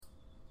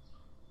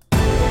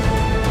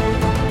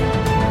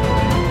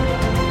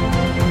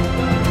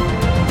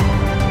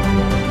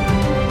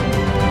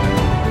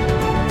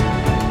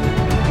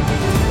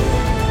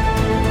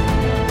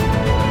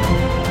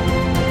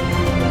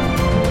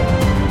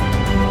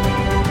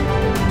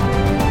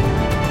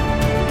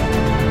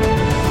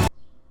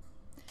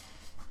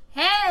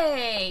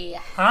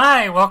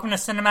Hi, welcome to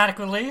Cinematic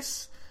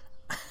Release.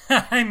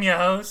 I'm your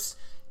host,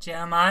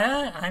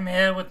 Jeremiah. I'm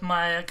here with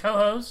my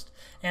co-host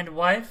and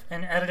wife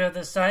and editor of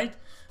the site,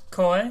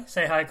 Coy.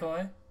 Say hi,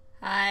 Coy.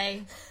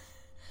 Hi.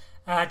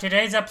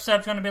 Today's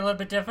episode is going to be a little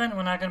bit different.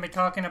 We're not going to be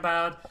talking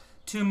about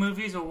two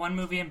movies or one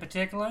movie in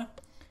particular.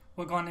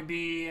 We're going to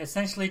be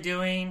essentially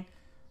doing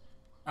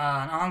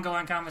an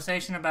ongoing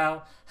conversation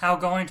about how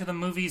going to the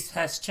movies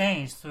has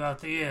changed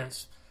throughout the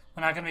years.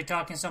 We're not going to be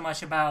talking so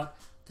much about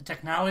the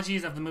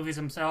technologies of the movies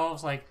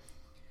themselves, like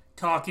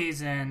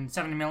talkies and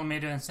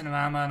 70mm and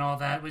Cinerama and all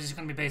that. We're just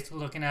going to be basically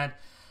looking at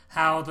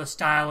how the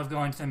style of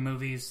going to the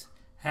movies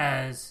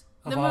has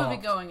evolved. The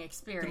movie-going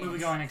experience. The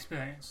movie-going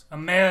experience.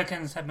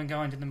 Americans have been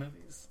going to the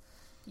movies.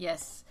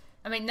 Yes.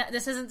 I mean,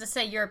 this isn't to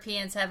say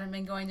Europeans haven't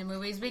been going to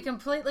movies. We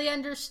completely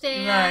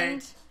understand.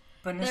 Right.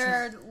 But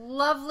there are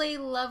lovely,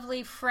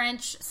 lovely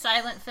French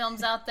silent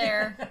films out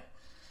there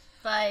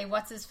by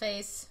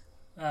what's-his-face?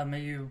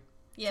 Mayhew.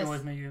 Yes.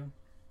 Georges Mayhew.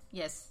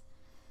 Yes.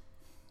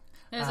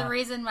 There's a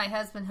reason my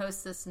husband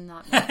hosts this and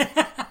not me.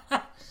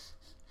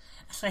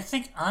 So I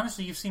think,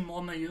 honestly, you've seen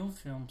more Mayhew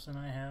films than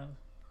I have.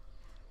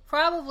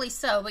 Probably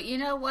so, but you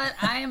know what?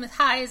 I am as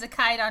high as a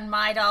kite on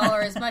my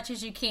dollar as much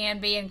as you can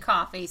be in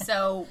coffee,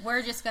 so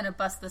we're just going to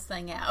bust this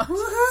thing out.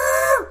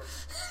 Woohoo!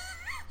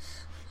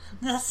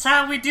 That's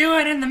how we do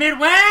it in the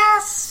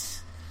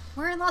Midwest!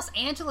 We're in Los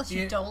Angeles,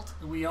 you dolt.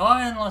 We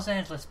are in Los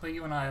Angeles, but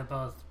you and I are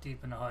both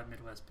deep in the heart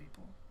Midwest people.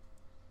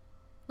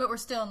 But we're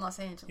still in Los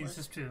Angeles. This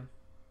is true.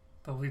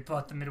 But we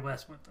brought the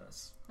Midwest with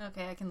us.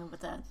 Okay, I can live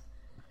with that.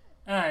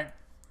 Alright.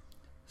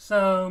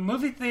 So,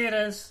 movie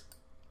theaters,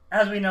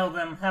 as we know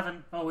them,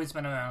 haven't always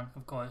been around,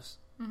 of course.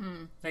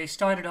 Mm-hmm. They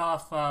started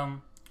off,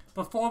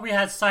 before we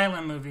had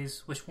silent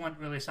movies, which weren't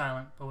really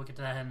silent, but we'll get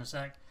to that in a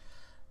sec.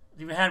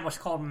 We had what's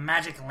called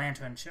Magic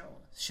Lantern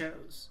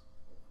shows.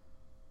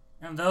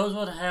 And those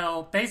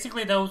were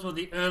basically those were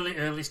the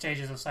early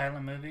stages of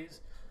silent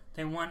movies.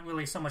 They weren't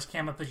really so much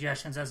camera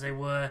projections as they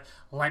were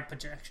light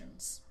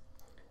projections.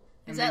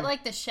 Is that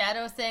like the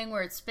shadow thing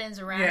where it spins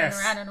around yes,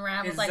 and around and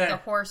around with like the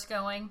horse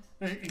going?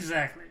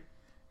 Exactly.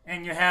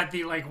 And you had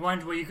the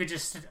ones where you could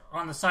just sit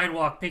on the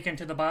sidewalk peek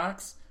into the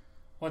box.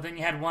 Or then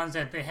you had ones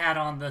that they had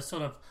on the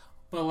sort of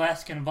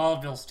burlesque and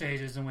vaudeville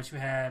stages in which you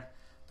had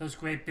those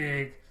great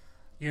big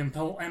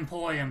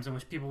emporiums in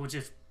which people would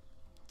just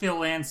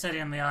fill in, sit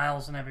in the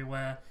aisles and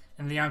everywhere,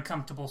 in the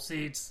uncomfortable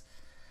seats,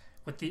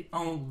 with the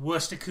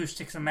worst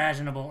acoustics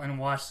imaginable, and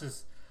watch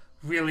this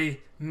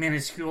really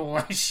minuscule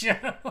show.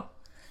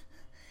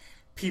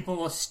 People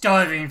were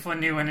starving for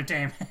new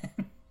entertainment.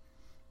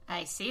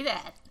 I see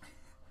that.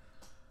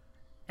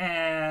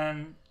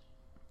 And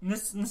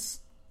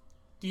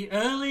the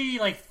early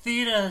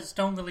theaters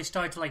don't really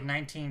start till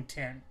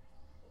 1910.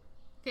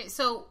 Okay,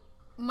 so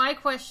my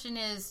question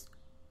is,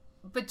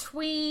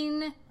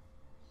 between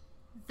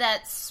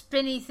that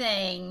spinny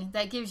thing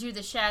that gives you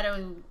the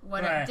shadow,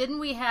 whatever, right. Didn't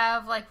we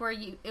have where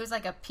it was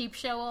like a peep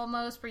show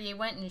almost, where you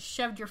went and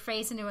shoved your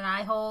face into an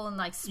eye hole and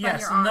spun your arm?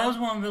 Yes, and those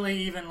weren't really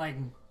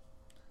even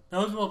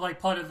those were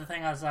part of the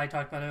thing as I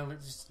talked about earlier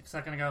just a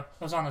second ago.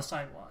 It was on the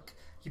sidewalk.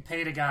 You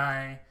paid a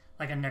guy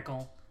a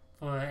nickel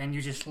and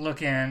you just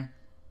look in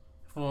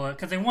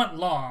because they weren't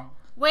long.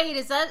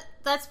 Wait,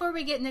 that's where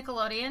we get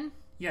Nickelodeon?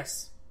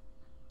 Yes.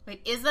 Wait,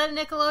 is that a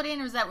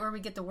Nickelodeon or is that where we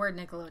get the word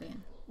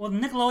Nickelodeon? Well,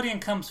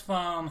 Nickelodeon comes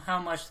from how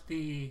much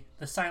the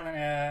silent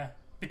era,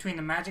 between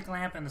the magic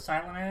lamp and the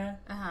silent era.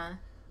 Uh-huh.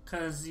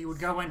 Because you would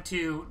go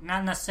into,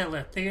 not necessarily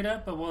a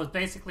theater, but what was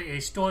basically a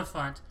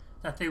storefront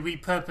that they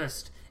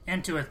repurposed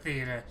into a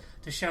theater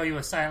to show you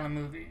a silent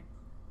movie.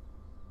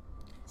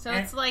 So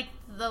it's like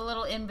the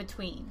little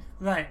in-between.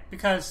 Right,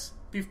 because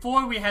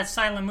before we had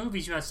silent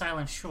movies, you had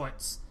silent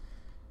shorts.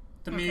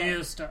 The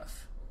Mayhew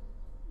stuff.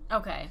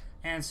 Okay.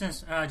 And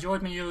since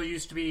Georges Mayhew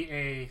used to be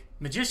a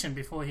magician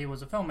before he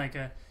was a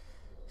filmmaker,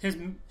 his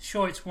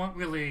shorts weren't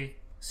really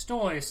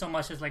stories so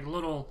much as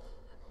little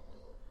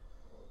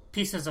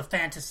pieces of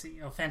fantasy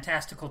or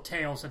fantastical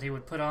tales that he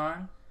would put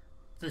on.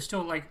 There's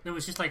still there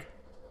was just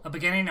a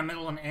beginning, a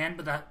middle, and an end,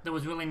 but there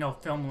was really no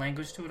film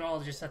language to it all.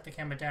 It just set the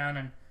camera down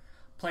and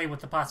play with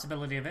the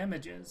possibility of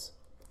images.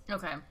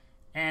 Okay.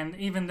 And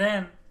even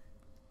then,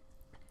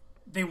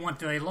 they weren't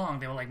very long.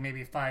 They were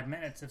maybe 5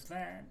 minutes, if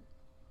that.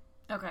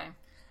 Okay.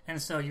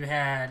 And so you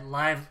had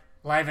live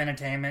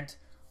entertainment,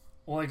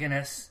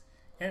 organists,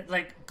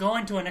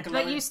 going to a Nickelodeon.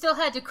 But you still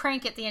had to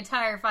crank it the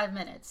entire 5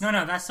 minutes.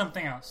 No, that's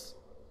something else.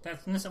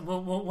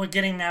 We're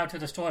getting now to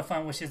the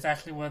storefront, which is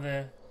actually where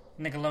the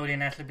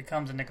Nickelodeon actually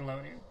becomes a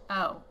Nickelodeon.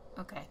 Oh,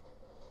 okay.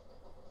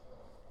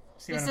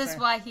 See this is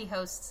why he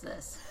hosts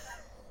this.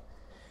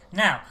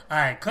 Now,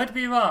 I could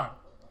be wrong,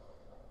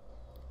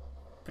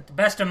 but the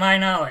best of my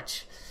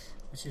knowledge,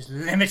 which is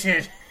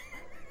limited.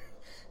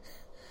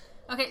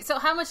 Okay, so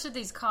how much did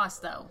these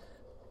cost, though?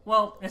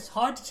 Well, it's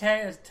hard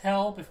to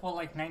tell before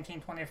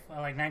 1920,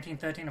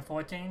 1913 or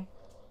 14.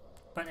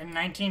 But in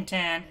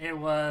 1910, it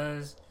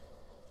was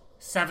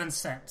 7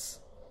 cents.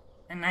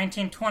 In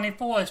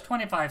 1924, it's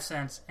 25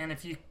 cents. And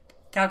if you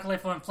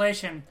calculate for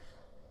inflation,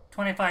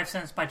 25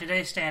 cents by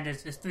today's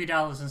standards is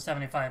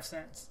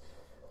 $3.75,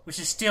 which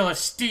is still a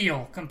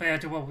steal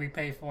compared to what we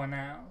pay for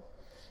now.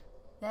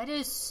 That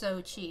is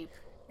so cheap.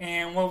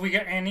 And what we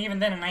got, and even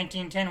then in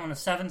 1910, when it was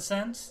 7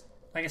 cents,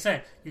 like I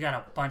said, you got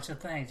a bunch of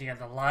things. You got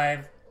the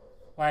live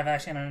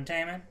action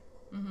entertainment.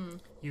 Mm-hmm.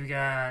 You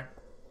got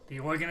the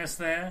organist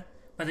there.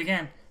 But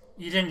again,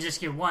 you didn't just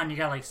get one, you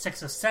got like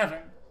 6 or 7,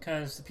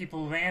 because the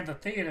people who ran the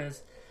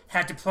theaters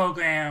had to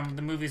program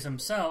the movies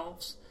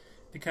themselves,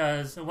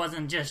 because it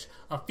wasn't just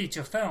a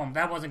feature film.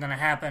 That wasn't going to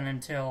happen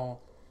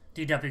until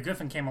D.W.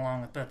 Griffin came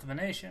along with Birth of a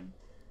Nation.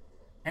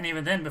 And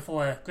even then,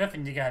 before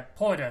Griffin, you got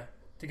Porter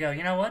to go,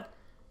 you know what?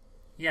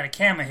 You got a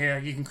camera here,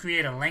 you can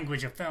create a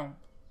language of film.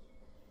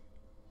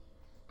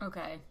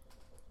 Okay.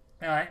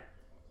 Alright?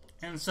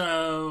 And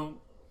so,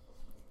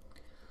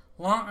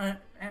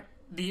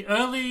 the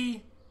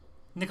early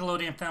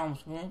Nickelodeon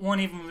films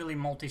weren't even really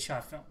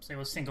multi-shot films. They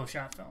were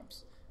single-shot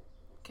films.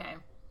 Okay.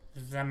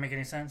 Does that make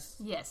any sense?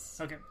 Yes.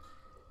 Okay.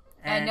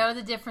 I know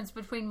the difference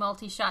between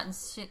multi-shot and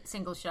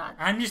single-shot.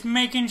 I'm just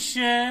making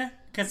sure,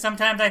 because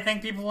sometimes I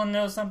think people will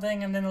know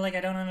something, and then they're like,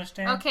 I don't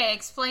understand. Okay,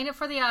 explain it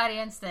for the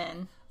audience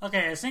then.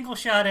 Okay, a single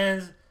shot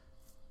is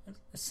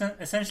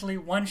essentially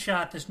one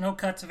shot. There's no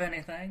cuts of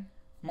anything.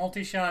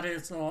 Multi-shot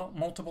is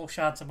multiple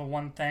shots of a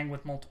one thing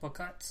with multiple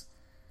cuts.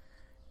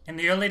 In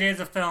the early days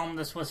of film,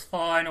 this was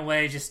far and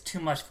away just too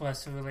much for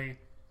us to really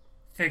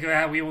figure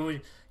out. We were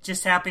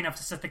just happy enough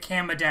to set the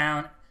camera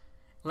down,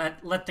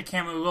 let the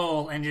camera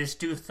roll, and just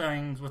do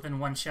things within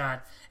one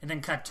shot, and then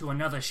cut to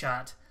another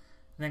shot,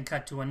 and then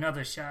cut to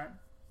another shot.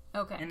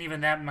 Okay. And even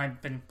that might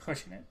have been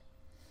pushing it.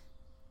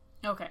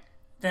 Okay.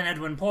 Then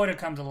Edwin Porter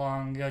comes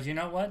along and goes, you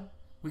know what?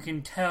 We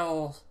can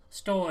tell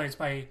stories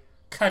by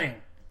cutting.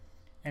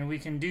 And we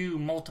can do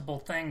multiple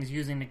things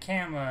using the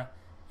camera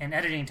and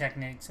editing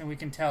techniques. And we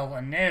can tell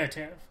a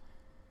narrative.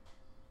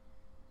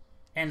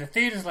 And the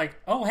theater's like,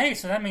 oh, hey,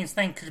 so that means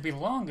things could be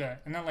longer.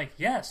 And they're like,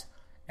 yes.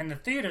 And the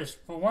theaters,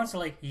 for once, are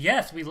like,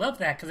 yes, we love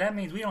that, because that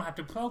means we don't have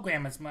to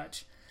program as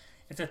much.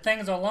 If the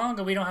things are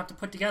longer, we don't have to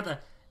put together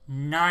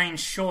 9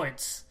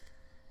 shorts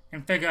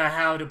and figure out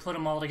how to put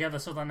them all together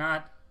so they're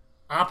not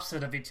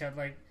opposite of each other.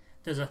 Like,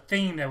 there's a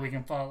theme that we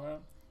can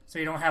follow. So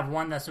you don't have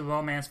one that's a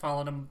romance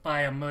followed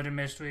by a murder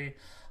mystery,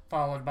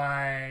 followed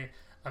by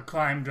a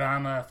crime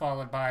drama,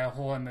 followed by a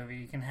horror movie.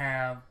 You can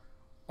have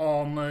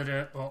all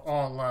murder or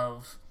all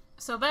love.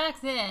 So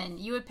back then,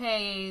 you would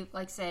pay,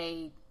 like,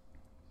 say,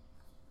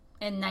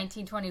 in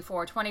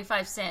 1924,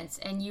 25 cents,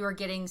 and you were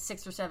getting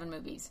 6 or 7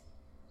 movies.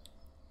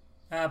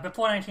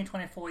 Before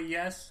 1924,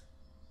 yes.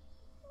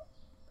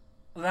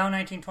 Around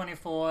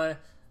 1924,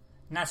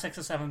 not 6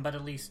 or 7, but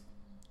at least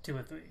 2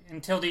 or 3.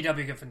 Until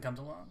D.W. Griffin comes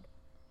along.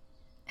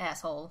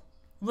 Asshole.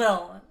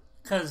 Well,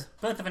 because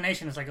Birth of a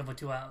Nation is like over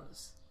 2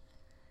 hours.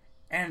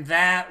 And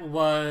that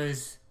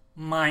was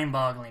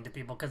mind-boggling to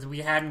people, because we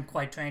hadn't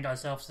quite trained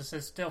ourselves to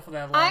sit still for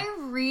that long. I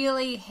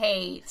really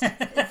hate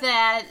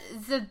that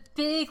the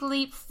big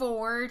leap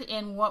forward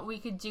in what we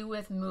could do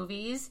with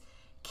movies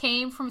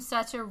came from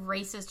such a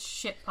racist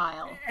shit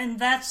pile. And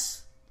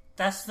that's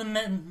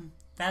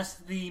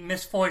the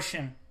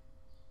misfortune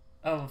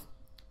of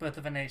Birth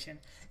of a Nation.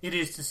 It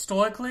is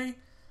historically,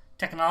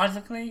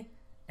 technologically,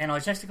 and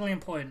artistically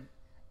important.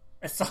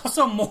 It's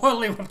also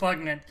morally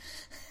repugnant.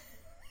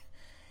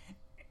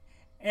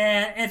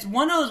 And it's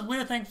one of those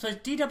weird things, because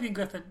D.W.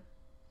 Griffin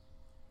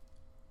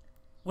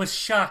was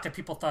shocked that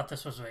people thought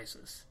this was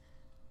racist.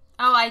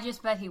 Oh, I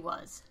just bet he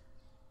was.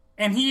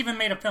 And he even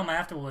made a film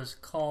afterwards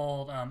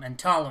called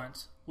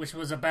Intolerance, which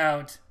was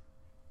about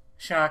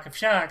shock of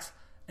shocks,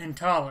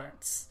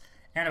 intolerance,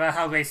 and about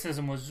how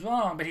racism was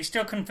wrong, but he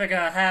still couldn't figure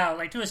out how,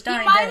 like, to his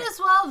dying He might day. as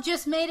well have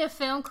just made a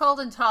film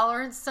called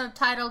Intolerance,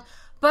 subtitled,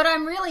 But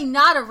I'm Really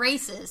Not a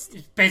Racist.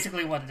 It's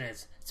basically what it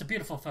is. It's a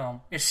beautiful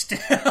film. It's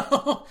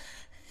still...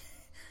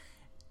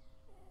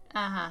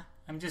 Uh-huh.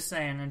 I'm just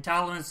saying,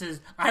 Intolerance is...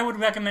 I would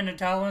recommend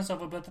Intolerance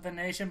over Birth of a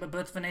Nation, but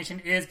Birth of a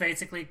Nation is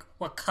basically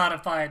what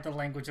codified the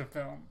language of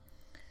film.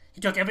 He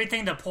took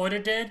everything that Porter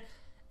did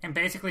and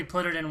basically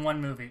put it in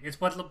one movie. It's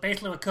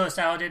basically what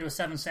Kurosawa did with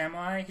Seven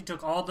Samurai. He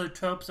took all the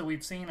tropes that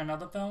we've seen in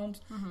other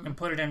films and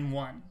put it in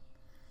one.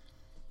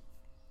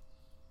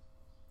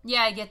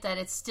 Yeah, I get that.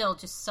 It's still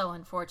just so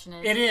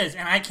unfortunate. It is,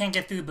 and I can't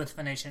get through Birth of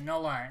a Nation, no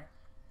lie.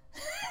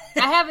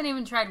 I haven't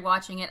even tried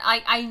watching it.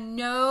 I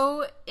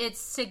know its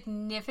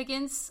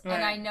significance, Right.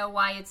 and I know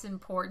why it's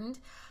important.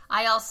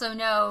 I also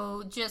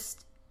know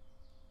just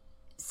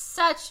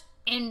such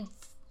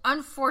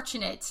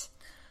unfortunate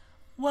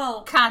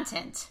Well,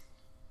 content.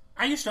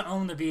 I used to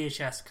own the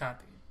VHS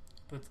copy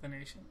of Birth of a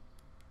Nation.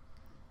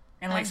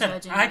 And like I'm I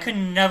said, judging I you. could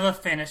never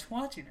finish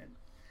watching it.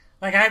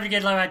 Like, I would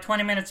get like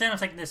 20 minutes in, I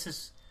was like, this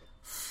is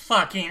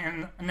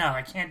fucking... No,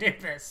 I can't do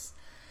this.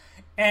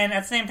 And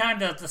at the same time,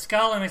 the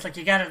scholar was like,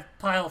 you gotta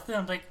pile of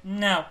films. Like,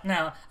 no,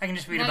 I can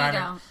just read No, about you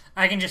it. don't.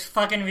 I can just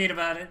fucking read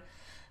about it.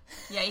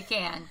 Yeah, you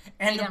can.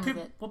 And Be done with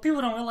it. what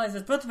people don't realize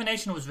is Birth of a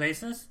Nation was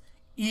racist,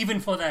 even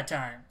for that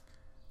time.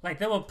 Like,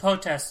 there were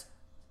protests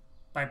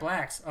by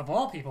blacks, of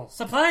all people.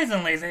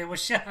 Surprisingly, they were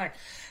shocked.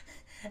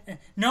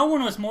 No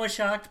one was more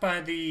shocked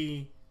by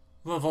the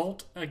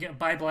revolt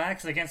by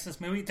blacks against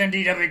this movie than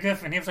D.W.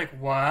 Griffin. He was like,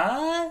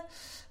 what?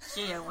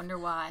 Gee, I wonder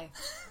why.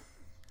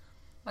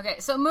 Okay,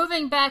 so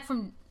moving back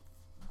from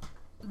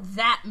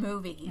that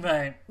movie.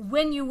 Right.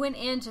 When you went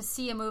in to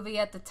see a movie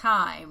at the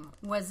time,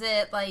 was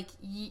it like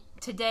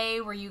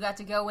today where you got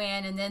to go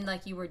in and then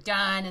like you were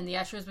done and the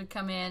ushers would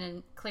come in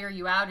and clear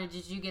you out, or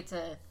did you get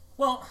to...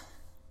 Well,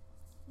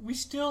 we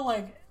still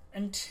like,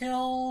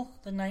 until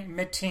the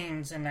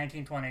mid-teens and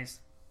 1920s,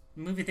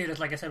 movie theaters,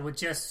 like I said, were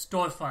just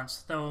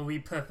storefronts that were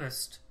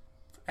repurposed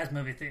as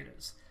movie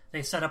theaters.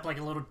 They set up like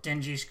a little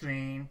dingy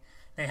screen,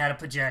 they had a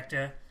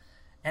projector,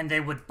 and they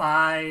would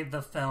buy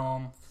the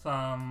film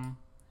from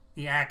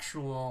the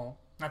actual,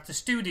 not the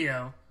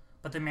studio,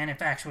 but the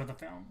manufacturer of the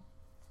film.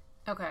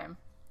 Okay.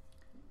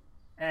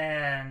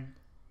 And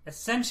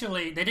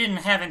essentially, they didn't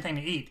have anything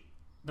to eat.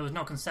 There was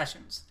no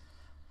concessions.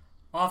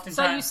 Oftentimes,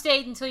 so you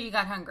stayed until you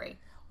got hungry?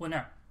 Well,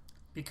 no.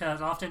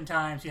 Because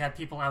oftentimes you had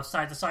people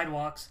outside the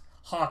sidewalks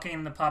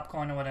hawking the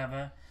popcorn or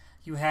whatever.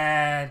 You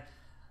had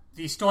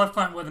the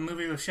storefront where the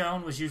movie was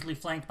shown was usually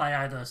flanked by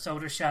either a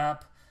soda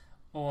shop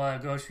or a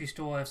grocery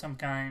store of some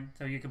kind,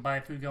 so you could buy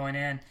food going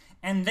in.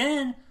 And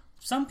then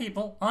some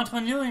people,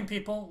 entrepreneuring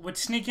people, would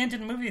sneak into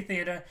the movie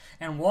theater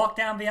and walk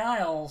down the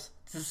aisles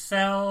to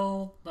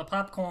sell the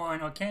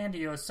popcorn or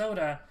candy or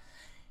soda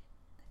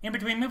in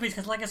between movies,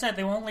 because like I said,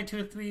 they were only 2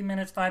 or 3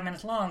 minutes, 5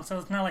 minutes long, so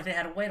it's not like they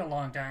had to wait a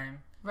long time.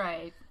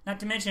 Right. Not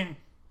to mention,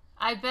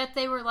 I bet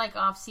they were like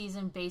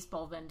off-season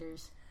baseball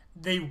vendors.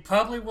 They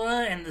probably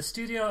were, and the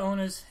studio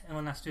owners,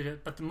 well, not studio,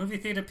 but the movie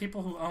theater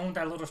people who owned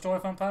that little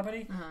storefront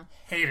property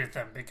hated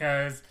them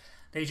because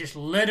they just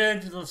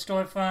littered the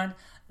storefront.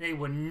 They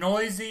were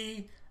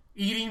noisy.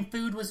 Eating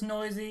food was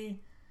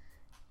noisy.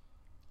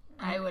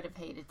 I would have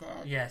hated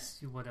that. Yes,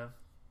 you would have.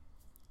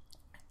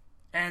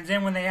 And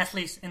then when they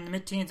actually, in the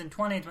mid-teens and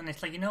 20s, when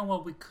it's like, you know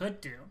what we could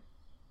do?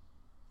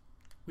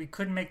 We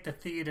could make the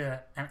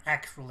theater an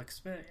actual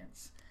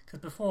experience. Because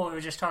before we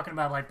were just talking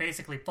about like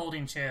basically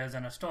folding chairs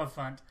and a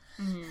storefront.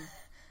 Mm-hmm.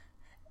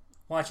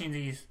 Watching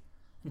these,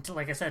 until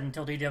like I said,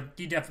 until D.W.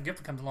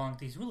 Griffin comes along,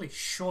 these really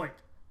short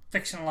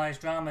fictionalized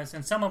dramas,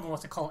 and some of them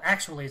what they call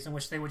actualies, in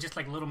which they were just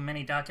like little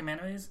mini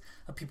documentaries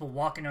of people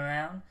walking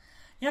around.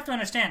 You have to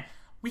understand,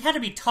 we had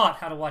to be taught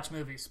how to watch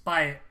movies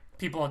by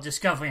people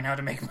discovering how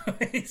to make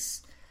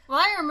movies. Well,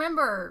 I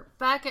remember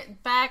back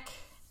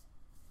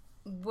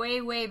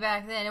way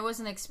back then, it was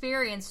an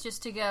experience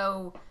just to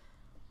go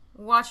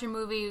watch a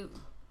movie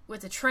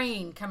with a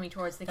train coming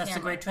towards the camera. That's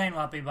The Great Train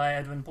Robbery by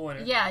Edwin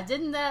Porter. Yeah,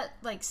 didn't that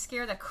like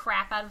scare the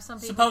crap out of some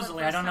people?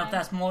 Supposedly, I don't know if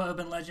that's more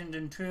urban legend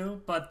than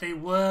true, but they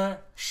were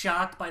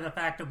shocked by the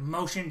fact of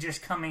motion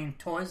just coming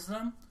towards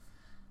them.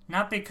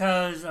 Not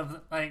because of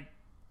like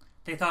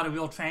they thought a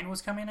real train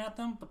was coming at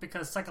them, but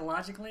because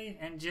psychologically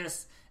and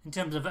just in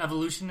terms of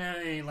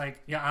evolutionary,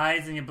 like your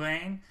eyes and your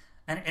brain,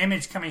 an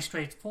image coming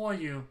straight for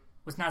you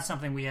was not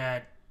something we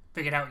had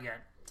figured out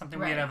yet. Something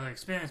we had ever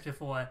experienced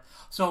before.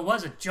 So it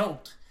was a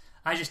jolt.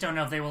 I just don't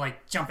know if they were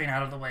like jumping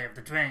out of the way of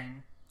the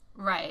train.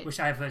 Right.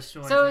 Which I've heard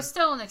stories. So it was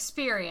still an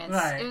experience.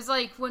 Right. It was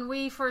like when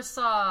we first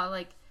saw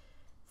like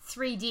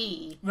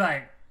 3D.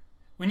 Right.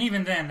 When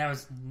even then, that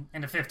was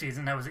in the 50s,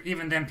 and that was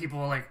even then people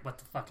were like, what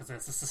the fuck is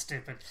this? This is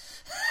stupid.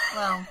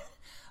 Well.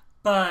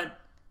 But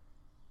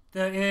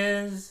there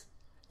is,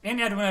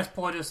 in Edwin S.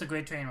 Porter's The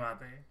Great Train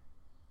Robbery,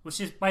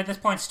 which is by this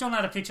point still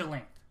not a feature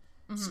length.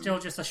 Mm-hmm. Still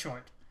just a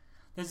short.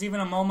 There's even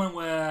a moment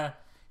where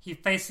he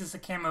faces the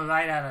camera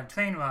right at a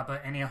train robber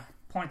and he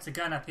points a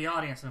gun at the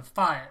audience and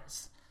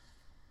fires.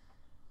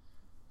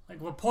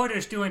 Like what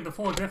Porter's doing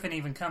before Griffin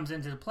even comes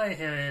into the play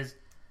here is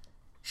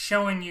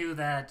showing you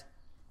that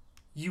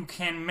you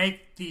can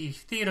make the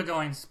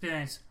theater-going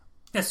experience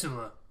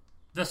visceral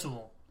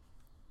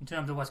in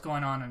terms of what's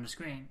going on the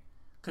screen.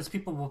 Because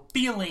people were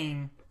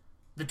feeling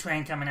the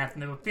train coming at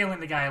them. They were feeling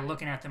the guy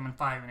looking at them and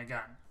firing a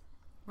gun.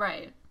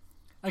 Right.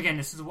 Again,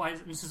 this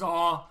is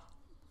all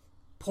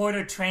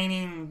Porter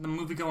training the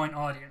movie-going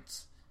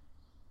audience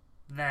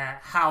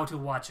that how to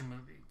watch a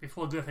movie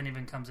before Griffin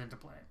even comes into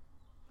play.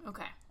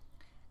 Okay.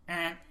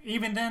 And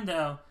even then,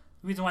 though,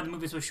 the reason why the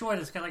movies were short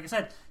is because, like I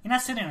said, you're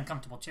not sitting in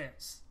comfortable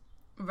chairs.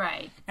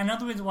 Right. And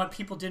another reason why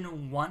people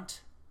didn't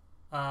want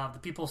the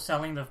people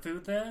selling the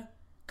food there,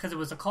 because it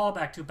was a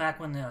callback to back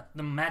when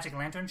the Magic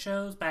Lantern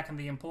shows, back in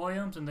the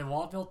Emporiums and the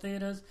vaudeville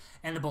theaters,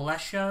 and the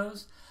burlesque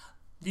shows,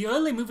 the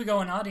early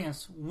movie-going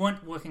audience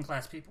weren't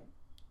working-class people.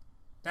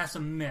 That's a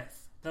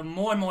myth. The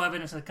more and more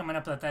evidence is coming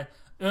up that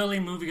early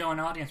movie-going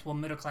audience were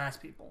middle-class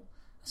people.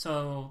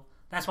 So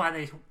that's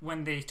why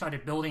when they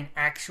started building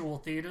actual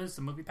theaters,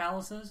 the movie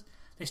palaces,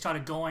 they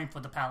started going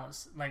for the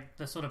palace, like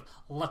the sort of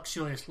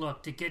luxurious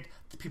look to get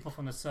the people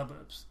from the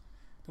suburbs.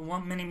 There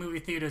weren't many movie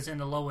theaters in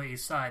the Lower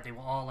East Side. They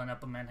were all in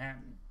Upper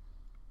Manhattan.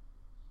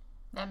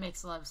 That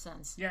makes a lot of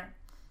sense. Yeah.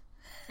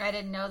 I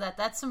didn't know that.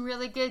 That's some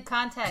really good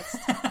context.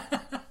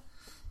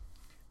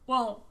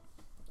 Well,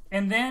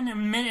 and then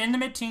in the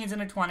mid-teens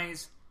and the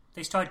 20s,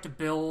 they start to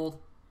build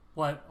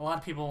what a lot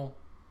of people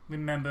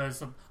remember as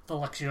the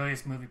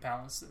luxurious movie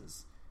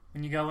palaces.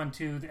 When you go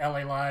into the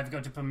LA Live,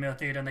 go to Premiere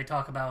Theater, and they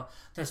talk about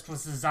this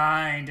was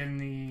designed in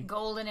the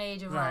golden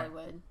age of Right.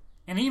 Hollywood.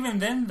 And even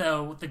then,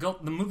 though,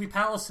 the movie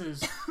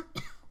palaces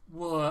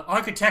were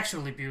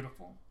architecturally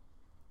beautiful,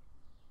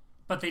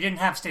 but they didn't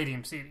have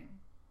stadium seating.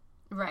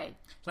 Right.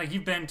 Like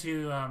you've been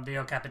to the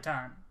El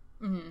Capitan,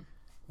 Mm-hmm.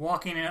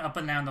 walking up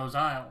and down those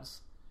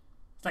aisles.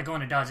 It's like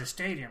going to Dodger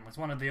Stadium. It's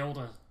one of the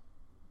older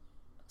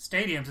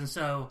stadiums, and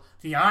so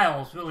the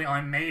aisles really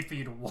aren't made for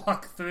you to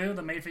walk through.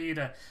 They're made for you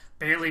to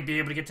barely be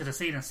able to get to the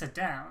seat and sit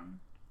down.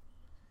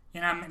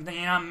 You're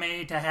not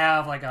made to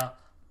have like a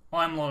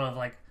armload of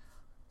like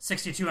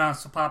 62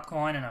 ounce of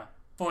popcorn and a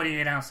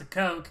 48 ounce of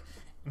Coke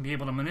and be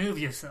able to maneuver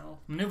yourself.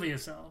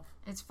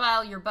 It's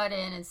file your butt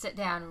in and sit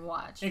down and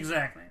watch.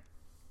 Exactly.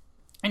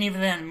 And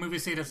even then, movie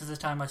theaters at this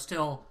time are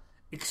still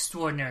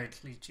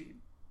extraordinarily cheap.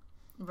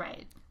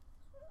 Right.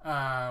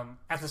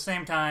 At the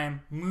same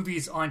time,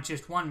 movies aren't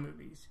just one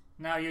movies.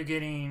 Now you're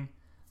getting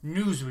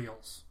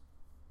newsreels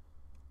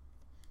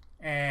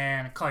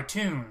and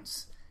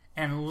cartoons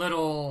and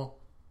little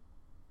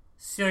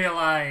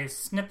serialized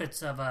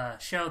snippets of a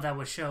show that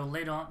would show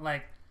later on.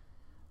 Like,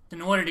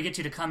 in order to get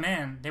you to come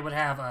in, they would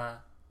have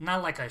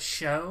not like a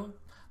show,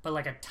 but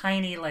like a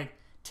tiny, like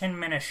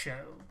 10-minute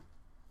show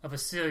of a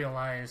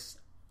serialized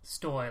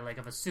story, like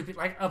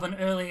of an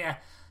earlier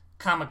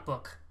comic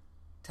book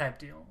type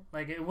deal.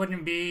 Like, it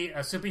wouldn't be a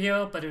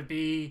superhero, but it would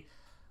be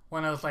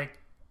one of those like.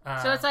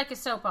 So it's like a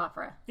soap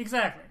opera,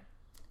 Exactly.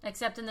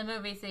 except in the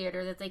movie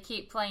theater that they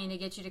keep playing to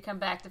get you to come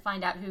back to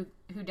find out who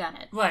done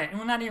it. Right, and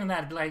well, not even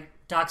that, but like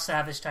Doc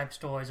Savage type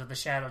stories or the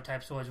Shadow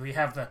type stories where you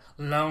have the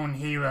lone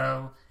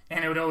hero,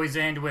 and it would always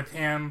end with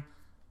him.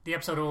 The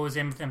episode would always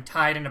end with him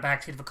tied in the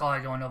backseat of a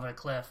car going over a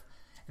cliff.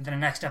 And then the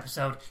next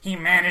episode, he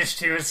managed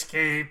to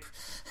escape.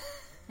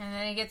 And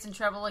then he gets in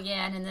trouble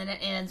again, and then it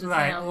ends with,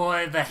 Right,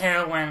 or the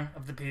heroine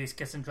of the piece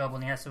gets in trouble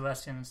and he has to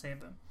arrest him and save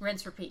him.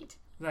 rinse, repeat.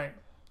 Right.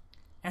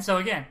 And so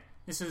again,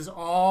 this is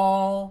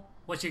all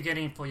what you're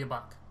getting for your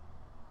buck.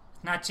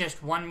 It's not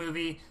just one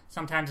movie.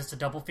 Sometimes it's a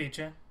double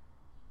feature.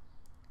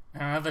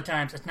 And other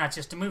times it's not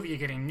just a movie. You're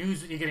getting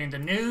news. You're getting the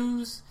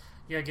news.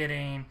 You're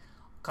getting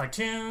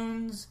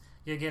cartoons.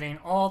 You're getting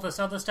all this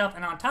other stuff.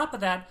 And on top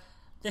of that,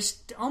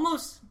 there's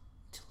almost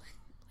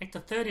like the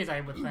 30s,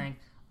 I would think,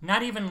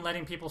 not even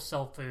letting people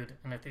sell food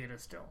in the theater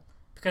still.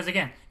 Because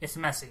again, it's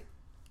messy.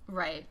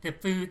 Right. The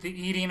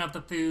eating of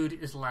the food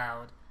is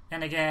loud.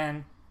 And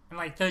again,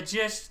 like they're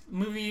just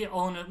movie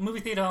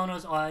theater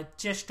owners are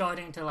just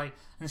starting to like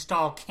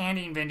install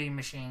candy vending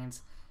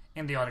machines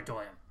in the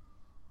auditorium.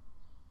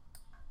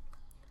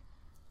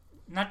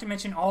 Not to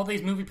mention all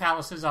these movie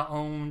palaces are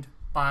owned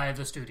by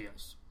the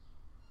studios.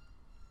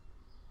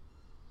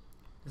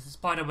 This is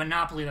part of a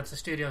monopoly that the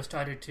studio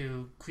started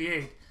to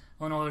create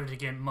in order to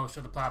get most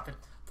of the profit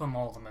from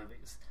all the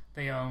movies.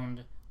 They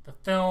owned the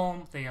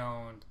film.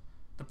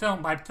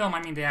 By film,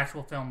 I mean the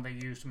actual film they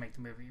used to make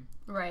the movie.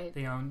 Right.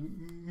 They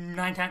owned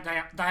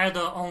they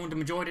either owned the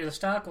majority of the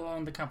stock or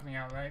owned the company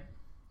outright.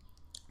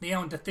 They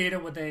owned the theater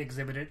where they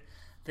exhibited.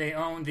 They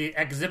owned the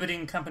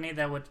exhibiting company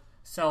that would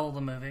sell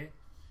the movie.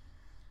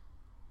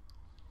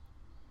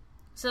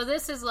 So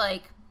this is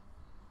like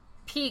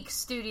peak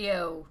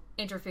studio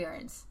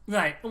interference.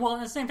 Right. Well,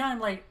 at the same time,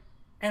 like,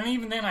 and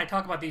even then, I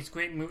talk about these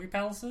great movie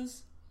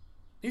palaces.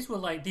 These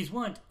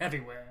weren't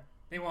everywhere.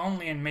 They were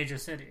only in major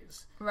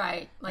cities.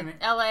 Right. Like And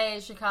LA,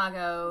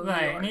 Chicago, New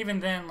Right, York. and even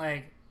then,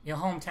 like, your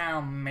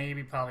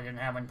hometown probably didn't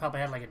have one.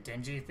 Probably had, like, a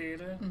dingy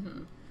theater.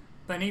 Mm-hmm.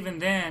 But even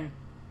then,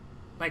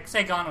 like,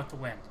 say Gone with the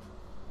Wind.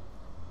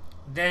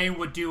 They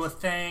would do a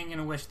thing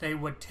in which they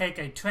would take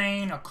a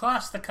train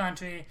across the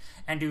country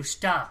and do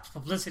stops,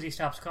 publicity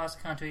stops across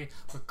the country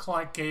with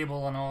Clark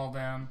Gable and all of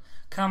them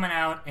coming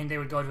out, and they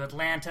would go to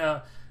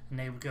Atlanta, and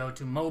they would go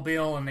to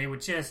Mobile, and they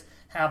would just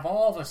have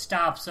all the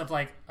stops of,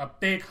 like, a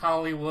big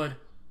Hollywood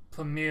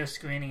premiere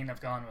screening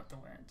of Gone with the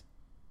Wind.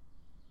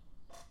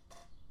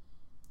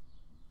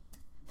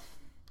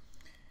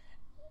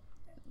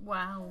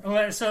 Wow.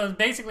 Well, so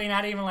basically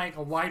not even like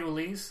a wide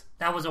release.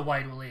 That was a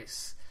wide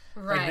release.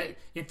 Right. Like,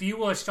 if you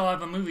were a star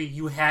of a movie,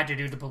 you had to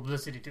do the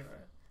publicity tour.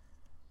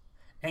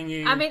 And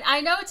I mean,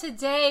 I know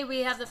today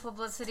we have the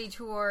publicity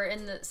tour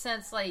in the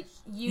sense like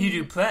you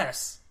do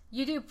press.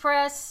 You do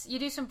press, you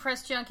do some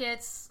press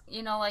junkets,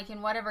 you know, like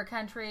in whatever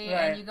country,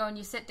 Right. and you go and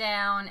you sit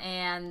down,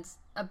 and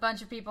a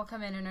bunch of people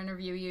come in and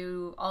interview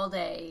you all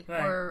day,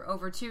 Right. or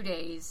over 2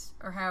 days,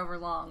 or however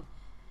long.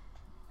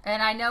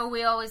 And I know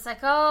we always like,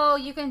 oh,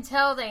 you can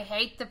tell they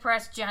hate the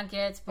press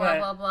junkets, blah, Right.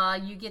 blah, blah.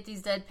 You get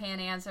these deadpan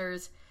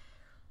answers.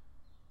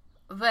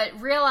 But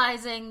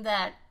realizing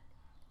that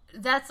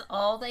that's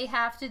all they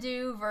have to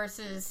do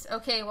versus,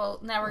 okay, well,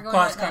 now we're going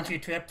Cross to Atlanta. country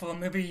trip for a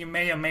movie you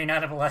may or may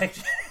not have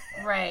liked.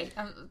 Right.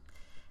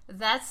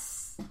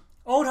 That's...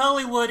 Old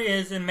Hollywood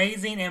is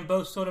amazing and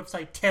both sort of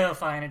like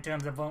terrifying in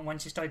terms of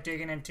once you start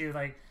digging into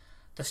like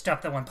the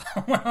stuff that went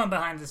on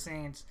behind the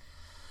scenes.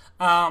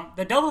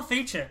 The double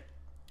feature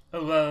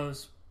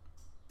arose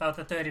about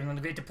the 30s when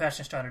the Great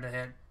Depression started to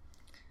hit.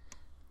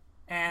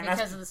 And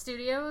Because of the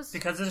studios?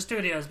 because of the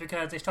studios,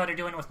 because they started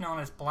doing what's known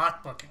as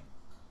block booking.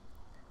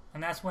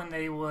 And that's when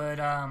they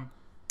would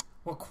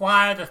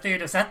require the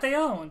theaters that they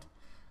owned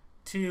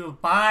to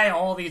buy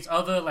all these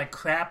other, like,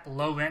 crap,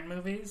 low-rent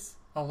movies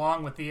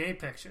along with the A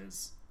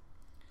pictures.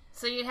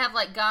 So you'd have,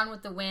 like, Gone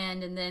with the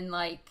Wind and then,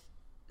 like,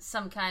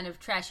 some kind of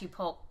trashy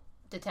pulp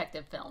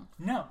detective film.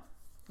 No.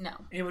 No.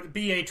 It would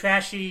be a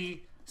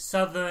trashy,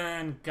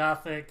 southern,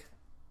 gothic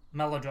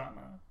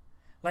melodrama.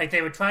 Like,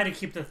 they would try to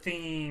keep the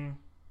theme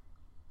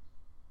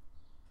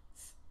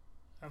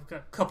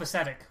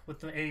copacetic with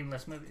the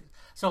A-list movies.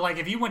 So, like,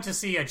 if you went to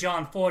see a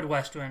John Ford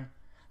Western,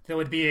 there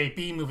would be a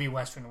B-movie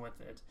Western with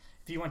it.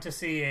 If you went to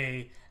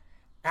see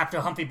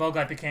after Humphrey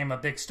Bogart became a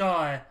big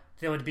star,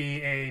 there would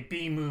be a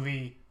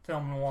B-movie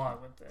film noir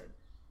with it.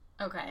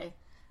 Okay.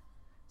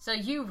 So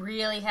you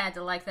really had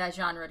to like that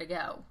genre to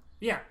go.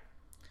 Yeah.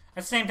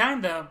 At the same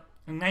time, though,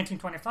 in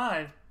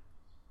 1925,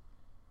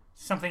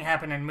 something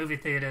happened in movie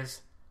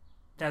theaters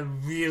that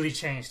really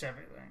changed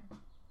everything.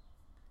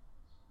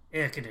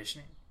 Air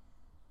conditioning.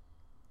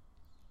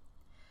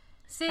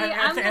 See, It's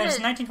I'm gonna...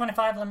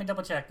 1925. Let me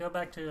double check. Go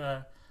back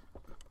to.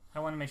 I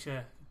want to make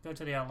sure. Go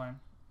to the outline.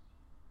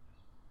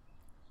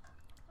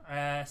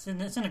 It's in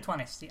the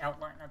 20s. The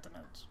outline, not the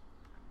notes.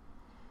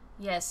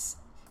 Yes.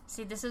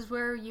 See, this is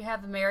where you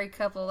have the married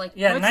couple. Like,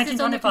 yeah, what's this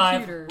on the 1925.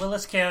 computer?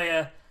 Willis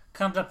Carrier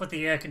comes up with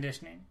the air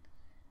conditioning,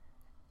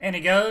 and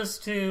he goes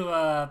to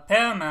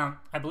Paramount.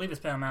 I believe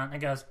it's Paramount.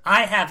 And goes,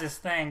 "I have this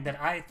thing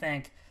that I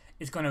think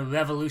is going to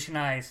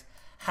revolutionize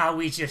how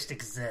we just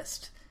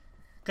exist."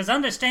 Because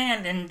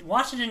understand, in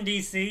Washington,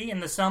 D.C.,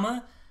 in the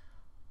summer,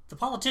 the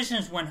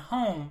politicians went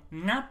home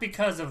not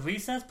because of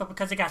recess, but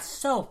because it got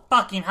so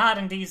fucking hot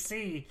in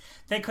D.C.,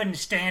 they couldn't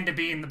stand to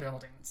be in the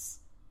buildings.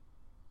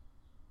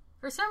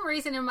 For some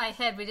reason in my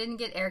head, we didn't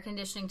get air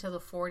conditioning till the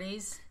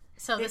 40s.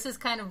 So this is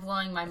kind of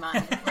blowing my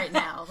mind right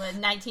now. The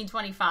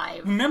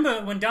 1925.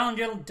 Remember when John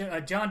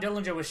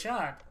Dillinger was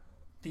shot?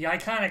 The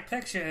iconic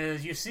picture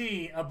is you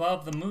see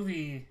above the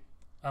movie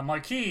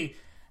marquee,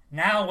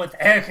 now with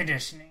air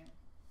conditioning.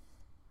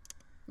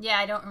 Yeah,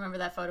 I don't remember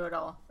that photo at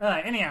all.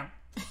 Alright, anyhow.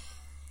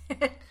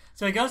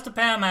 So he goes to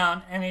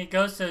Paramount, and he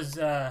goes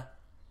to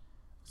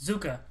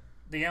Zuka,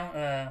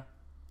 the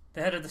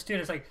head of the studio.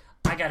 It's like,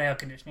 I got air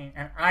conditioning,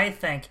 and I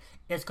think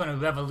it's going to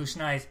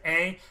revolutionize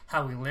A,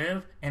 how we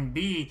live, and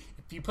B,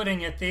 if you put it in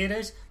your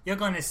theaters, you're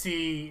going to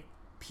see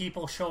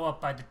people show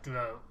up by the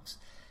droves.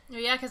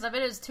 Yeah, because I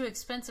bet it was too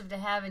expensive to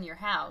have in your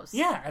house.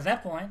 Yeah, at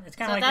that point, it's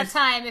kind of like like at that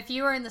time, if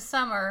you were in the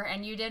summer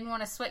and you didn't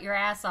want to sweat your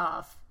ass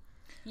off,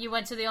 you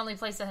went to the only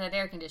place that had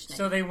air conditioning.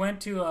 So they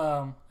went to,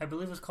 I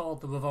believe it was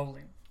called the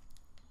Rivoli,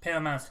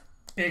 Paramount's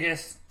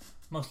biggest,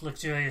 most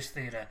luxurious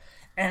theater.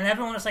 And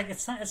everyone was like, it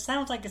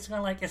sounds like it's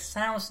going to it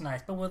sounds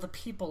nice, but will the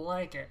people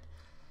like it?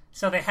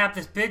 So they have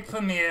this big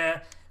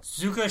premiere,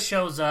 Zucker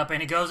shows up,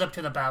 and he goes up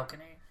to the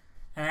balcony.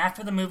 And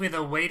after the movie,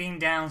 they're waiting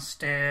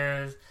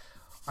downstairs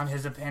on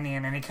his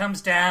opinion, and he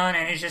comes down,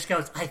 and he just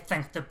goes, I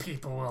think the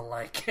people will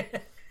like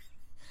it.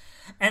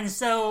 And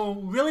so,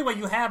 really what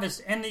you have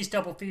is, in these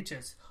double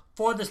features,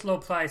 for this low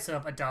price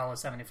of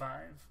 $1.75,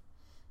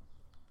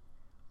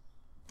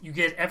 you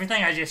get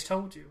everything I just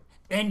told you.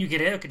 And you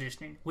get air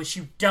conditioning, which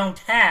you don't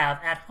have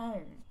at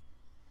home.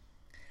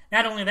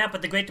 Not only that,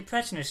 but the Great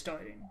Depression is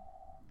starting.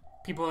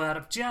 People are out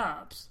of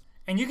jobs.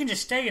 And you can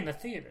just stay in the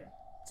theater.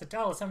 It's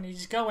 $1.70. You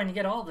just go and you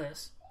get all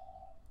this.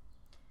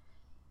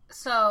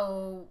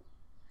 So,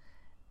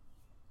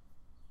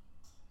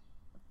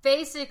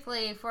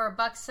 basically, for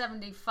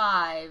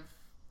 $1.75,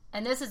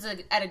 and this is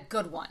at a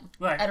good one.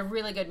 Right. At a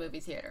really good movie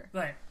theater.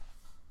 Right.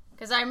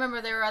 Because I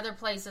remember there were other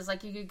places,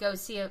 like you could go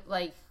see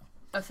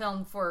a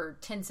film for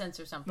 10 cents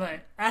or something.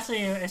 Right. Actually,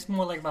 it's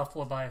more like about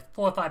 $4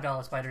 or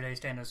 $5 by today's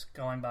standards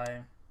going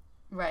by.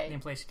 Right. In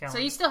place account. So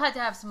you still had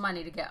to have some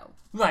money to go.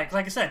 Right.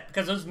 Like I said,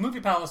 because those movie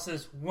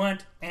palaces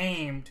weren't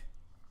aimed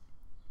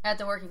at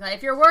the working class.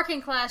 If you're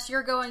working class,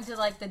 you're going to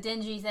like the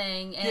dingy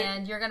thing,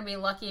 and you're going to be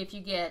lucky if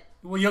you get.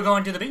 Well, you're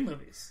going to the B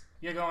movies.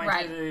 You're going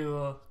right. to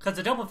the because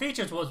the double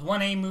features was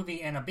one A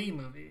movie and a B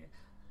movie,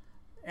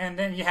 and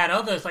then you had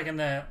others like in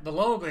the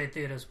lower grade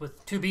theaters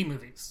with two B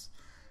movies.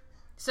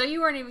 So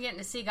you weren't even getting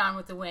to see Gone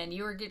with the Wind.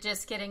 You were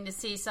just getting to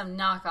see some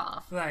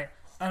knockoff. Right.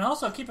 And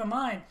also keep in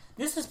mind,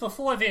 this is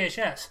before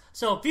VHS.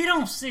 So if you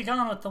don't see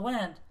Gone with the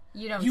Wind,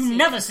 you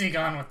never see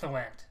Gone with the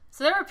Wind.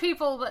 So there were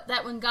people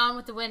that when Gone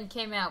with the Wind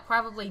came out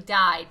probably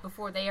died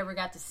before they ever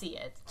got to see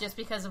it, just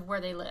because of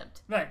where they lived.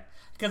 Right.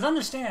 Because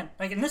understand,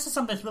 and this is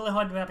something that's really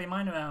hard to wrap your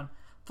mind around.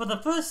 For the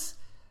first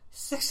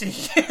 60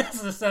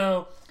 years or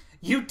so,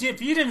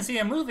 if you didn't see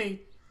a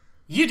movie,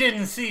 you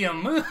didn't see a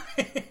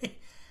movie.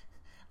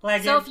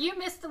 If you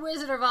missed The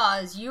Wizard of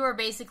Oz, you were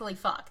basically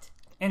fucked.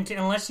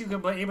 Unless you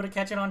were able to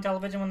catch it on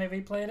television when they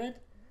replayed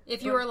it.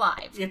 If you were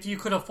alive. If you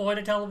could afford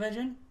a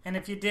television. And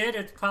if you did,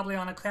 it's probably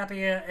on a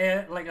crappy,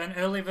 like an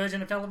early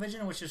version of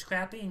television, which is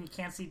crappy, and you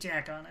can't see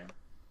jack on it.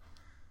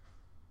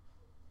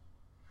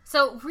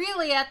 So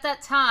really, at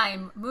that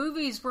time,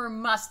 movies were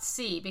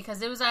must-see,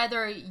 because it was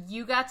either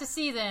you got to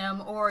see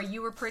them, or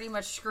you were pretty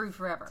much screwed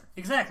forever.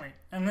 Exactly.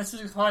 And this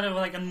is part of,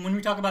 when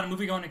we talk about a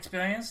movie-going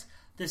experience,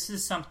 this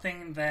is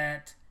something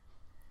that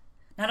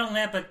Not only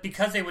that, but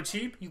because they were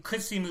cheap, you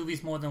could see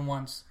movies more than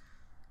once.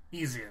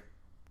 Easier.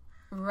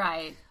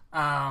 Right.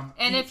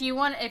 And if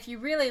you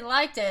really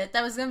liked it,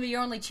 that was going to be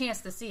your only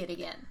chance to see it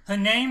again. Her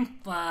name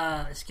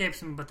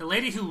escapes me, but the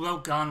lady who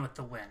wrote Gone with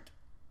the Wind.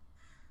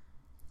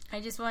 I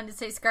just wanted to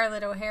say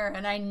Scarlett O'Hara,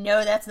 and I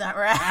know that's not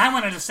right. I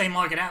wanted to say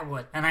Margaret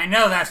Atwood, and I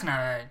know that's not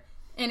right.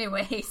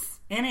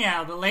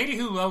 Anyhow, the lady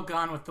who wrote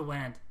Gone with the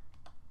Wind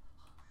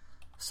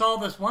saw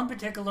this one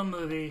particular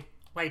movie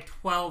like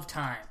 12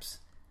 times.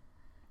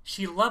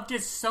 She loved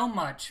it so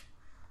much.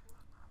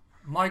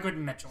 Margaret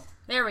Mitchell.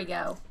 There we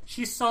go.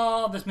 She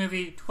saw this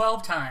movie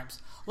 12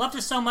 times. Loved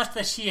it so much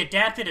that she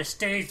adapted a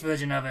stage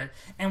version of it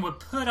and would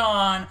put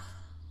on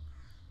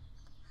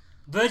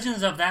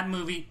versions of that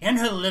movie in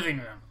her living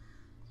room,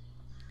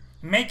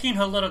 making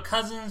her little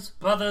cousins,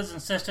 brothers,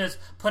 and sisters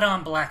put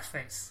on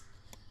blackface.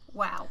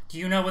 Wow. Do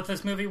you know what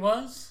this movie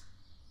was?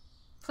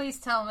 Please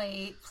tell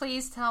me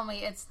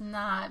it's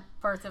not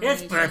Birth of a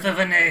Nation. It's Birth of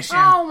a Nation.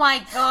 Oh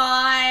my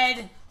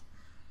god.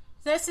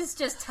 This is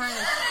just turning...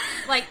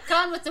 Like,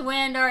 Gone with the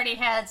Wind already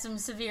had some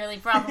severely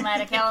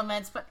problematic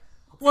elements, but...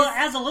 Well,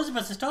 as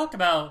Elizabeth has talked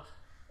about,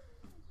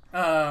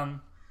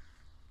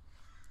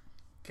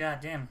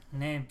 goddamn,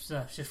 names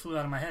just flew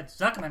out of my head.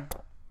 Zuckerman.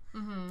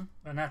 Mm-hmm.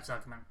 Or not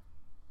Zuckerman.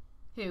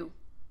 Who?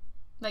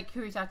 Like,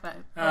 who are you talking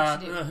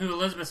about? Who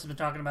Elizabeth has been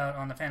talking about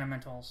on the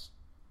Fundamentals.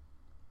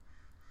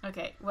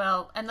 Okay,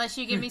 well, unless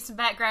you give me some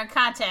background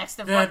context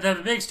of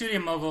the big studio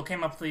mogul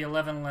came up with the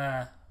 11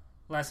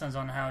 lessons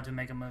on how to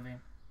make a movie.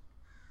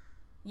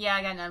 Yeah,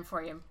 I got none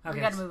for you. Okay. We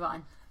gotta move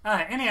on.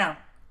 Alright, anyhow.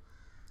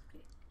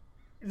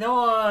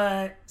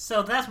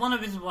 So that's one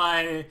of the reasons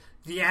why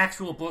the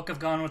actual book of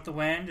Gone with the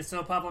Wind is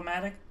so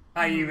problematic,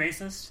 i.e.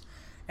 racist,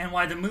 and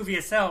why the movie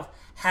itself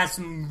has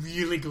some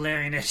really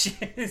glaring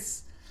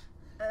issues.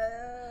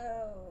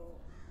 Oh.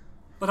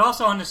 But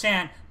also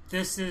understand,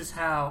 this is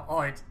how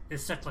art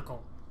is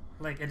cyclical.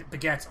 Like, it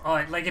begets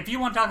art. Like, if you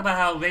want to talk about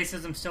how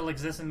racism still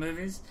exists in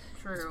movies,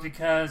 True. It's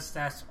because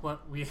that's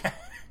what we have.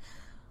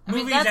 I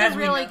mean, that's a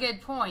really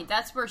good point.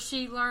 That's where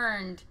she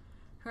learned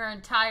her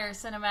entire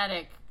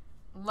cinematic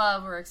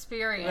love or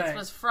experience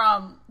was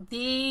from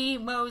the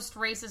most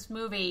racist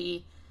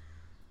movie.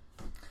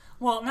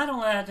 Well, not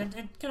only that,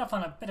 to get off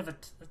on a bit of a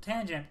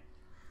tangent,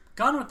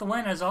 Gone with the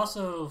Wind is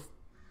also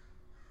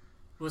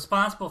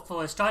responsible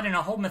for starting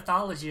a whole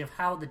mythology of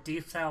how the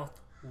Deep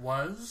South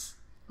was.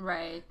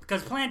 Right.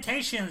 Because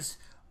plantations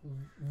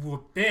were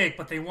big,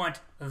 but they weren't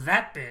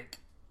that big.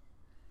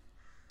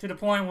 To the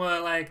point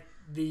where, like,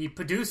 the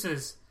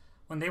producers,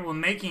 when they were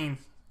making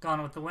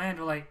Gone with the Wind,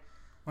 were like,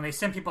 when they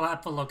sent people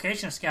out for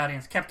location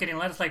scouting, kept getting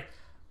letters like,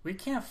 we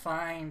can't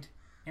find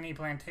any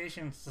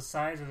plantations the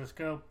size of the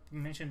scope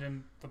mentioned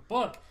in the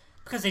book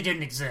because they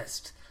didn't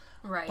exist.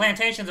 Right.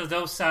 Plantations of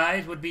those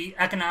size would be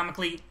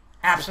economically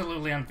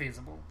absolutely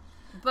unfeasible.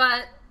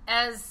 But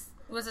as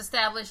was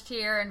established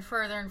here and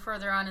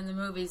further on in the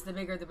movies, the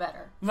bigger the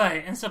better.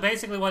 Right, and so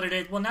basically what it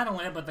is, well, not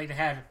only that, but they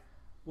had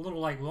little,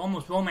 like,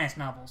 almost romance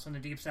novels in the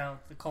Deep South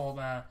called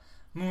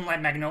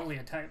Moonlight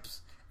Magnolia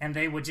types. And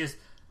they would just,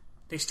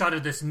 they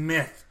started this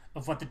myth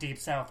of what the Deep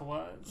South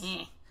was.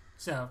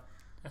 So,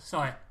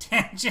 sorry,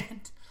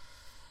 tangent.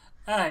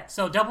 Alright,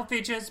 so double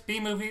features, B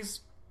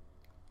movies.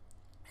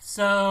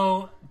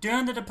 So,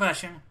 during the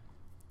Depression,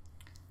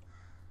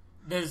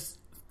 there's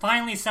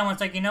finally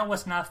someone's like, you know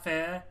what's not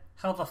fair?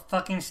 How the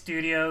fucking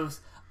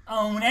studios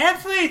own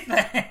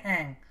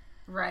everything!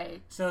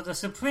 Right. So the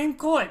Supreme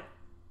Court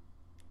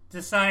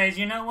decides,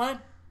 you know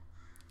what?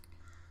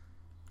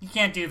 You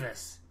can't do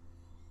this.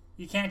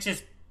 You can't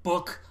just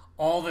book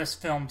all this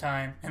film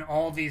time and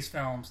all these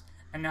films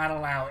and not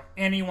allow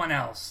anyone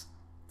else.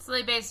 So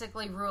they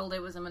basically ruled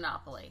it was a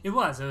monopoly. It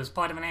was. It was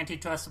part of an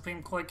antitrust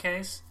Supreme Court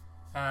case.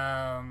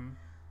 I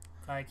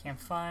can't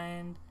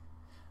find...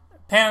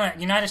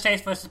 United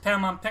States versus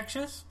Paramount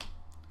Pictures.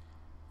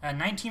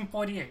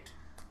 1948.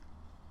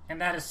 And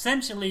that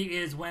essentially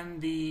is when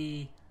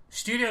the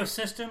studio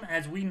system,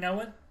 as we know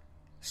it,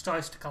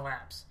 starts to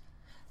collapse.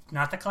 It's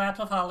not the collapse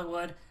of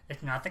Hollywood.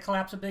 It's not the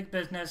collapse of big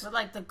business. But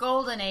like the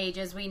golden age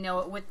as we know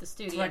it with the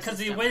studio Because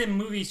the way the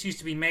movies used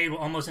to be made were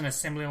almost an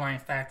assembly line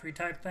factory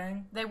type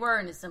thing. They were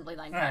an assembly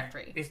line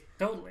factory. It's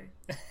totally.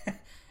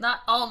 Not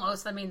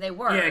almost. I mean, they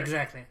were. Yeah,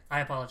 exactly. I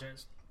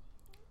apologize.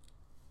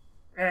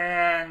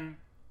 And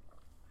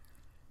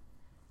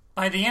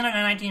by the end of the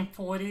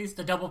 1940s,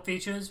 the double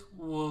features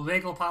were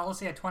legal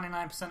policy at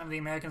 29% of the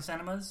American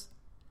cinemas.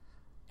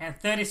 And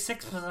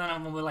 36% of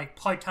them were like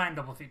part-time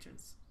double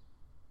features.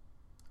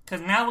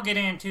 Because now we're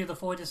getting into the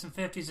 40s and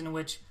 50s in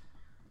which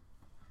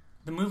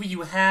the movie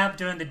you have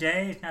during the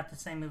day is not the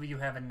same movie you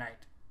have at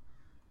night.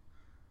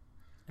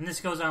 And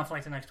this goes on for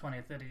like the next 20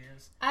 or 30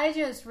 years. I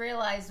just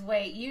realized,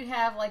 wait, you'd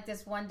have like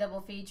this one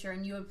double feature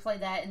and you would play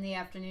that in the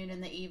afternoon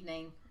and the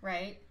evening,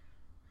 right?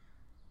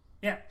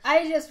 Yeah.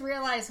 I just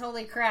realized,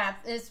 holy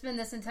crap, it's been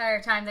this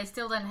entire time they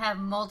still didn't have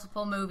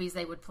multiple movies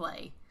they would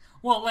play.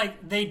 Well,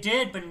 like, they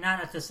did, but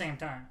not at the same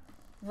time.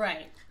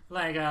 Right.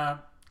 Like,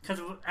 because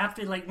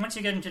after like once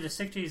you get into the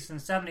 60s and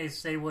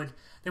 70s, they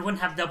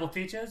wouldn't have double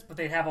features, but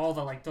they'd have all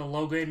the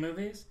low grade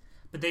movies,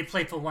 but they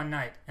played for one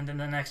night, and then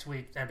the next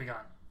week they'd be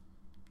gone.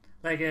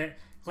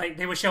 Like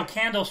they would show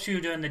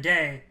Candleshoe during the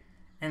day,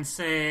 and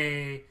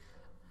say,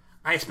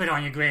 "I spit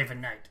on your grave at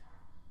night."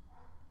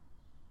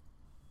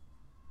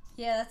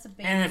 Yeah, that's a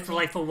big. And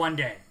it's for one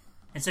day,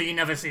 and so you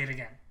never see it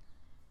again.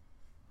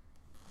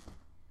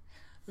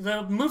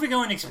 The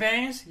movie-going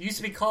experience used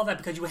to be called that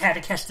because you had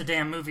to catch the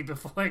damn movie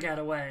before it got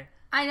away.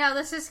 I know,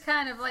 this is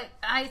kind of like,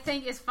 I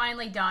think it's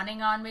finally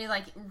dawning on me,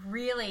 like,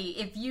 really,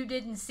 if you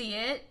didn't see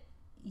it,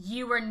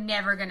 you were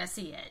never going to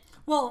see it.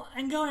 Well,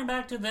 and going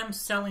back to them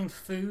selling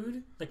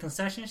food, the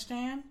concession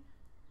stand,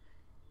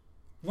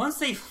 once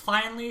they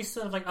finally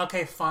sort of like,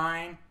 okay,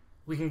 fine,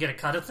 we can get a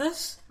cut of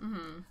this,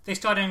 they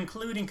started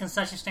including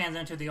concession stands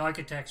into the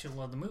architecture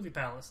of the movie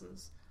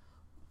palaces.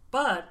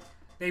 But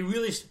they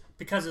really,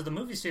 because of the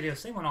movie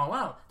studios, they went all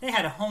out. They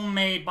had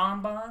homemade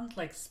bonbons,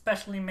 like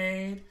specially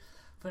made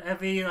for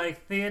every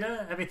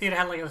theater. Every theater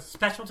had a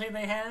specialty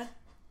they had.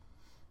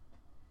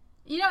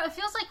 You know, it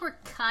feels like we're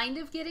kind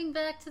of getting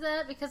back to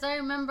that, because I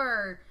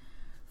remember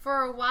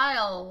for a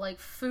while,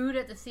 food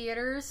at the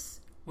theaters.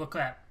 What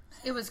crap?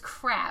 It was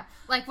crap.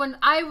 Like when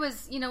I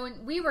was,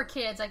 when we were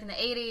kids, like in the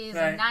 80s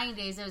and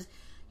 90s, it was,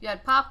 you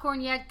had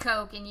popcorn, you had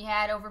Coke, and you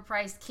had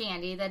overpriced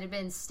candy that had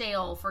been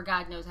stale for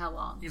God knows how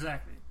long.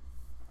 Exactly.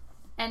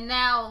 And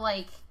now,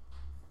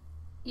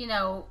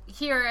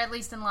 here, at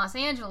least in Los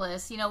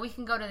Angeles, we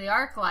can go to the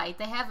ArcLight.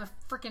 They have a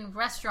freaking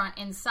restaurant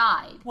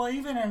inside. Well,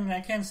 even in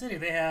Kansas City,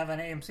 they have an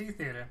AMC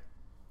theater.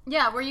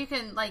 Yeah, where you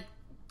can,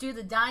 do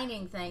the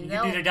dining thing. You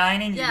can do the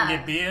dining, you can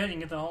get beer, you can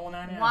get the whole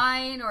nine.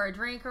 Wine or a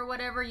drink or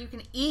whatever. You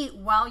can eat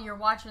while you're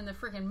watching the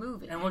freaking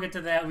movie. And we'll get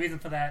to that reason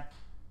for that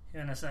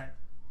here in a sec.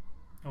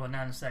 Well,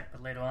 not in a sec,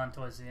 but later on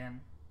towards the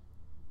end.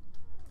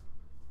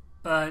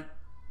 But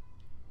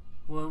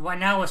right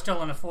now we're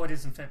still in the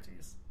 40s and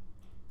 50s.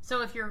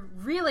 So if you're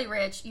really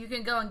rich, you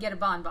can go and get a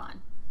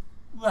bonbon.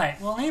 Right.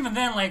 Well, even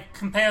then,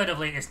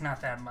 comparatively, it's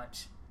not that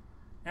much.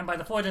 And by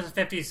the 40s and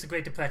 50s, the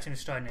Great Depression is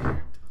starting to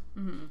end.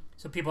 Mm-hmm.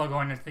 So people are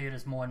going to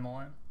theaters more and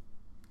more.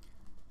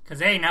 Because,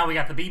 now we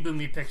got the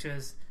B-movie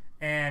pictures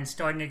and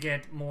starting to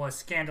get more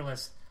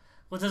scandalous.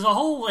 Well, there's a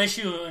whole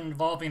issue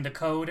involving the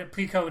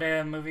pre-code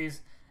era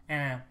movies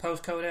and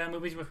post-code era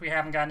movies, which we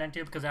haven't gotten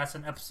into because that's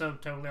an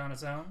episode totally on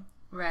its own.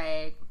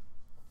 Right.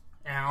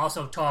 And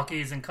also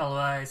Talkies and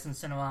Colorized and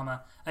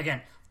Cinerama.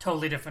 Again,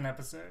 totally different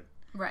episode.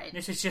 Right.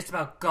 This is just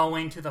about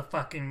going to the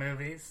fucking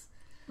movies.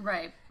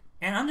 Right.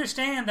 And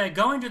understand that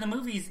going to the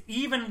movies,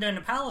 even during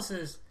the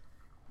palaces,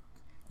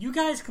 you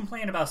guys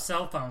complain about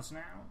cell phones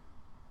now.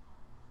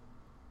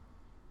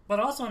 But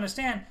also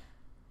understand,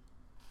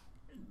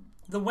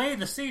 the way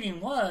the seating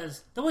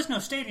was, there was no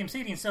stadium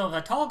seating, so if a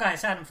tall guy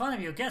sat in front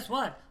of you, guess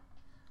what?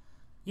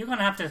 You're going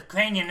to have to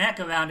crane your neck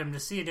around him to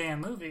see a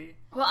damn movie.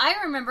 Well, I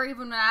remember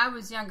even when I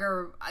was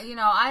younger,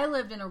 I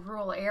lived in a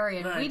rural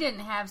area and we didn't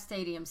have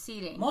stadium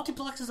seating.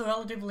 Multiplexes are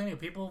relatively new.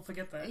 People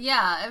forget that.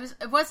 Yeah,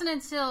 it wasn't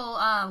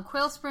until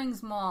Quail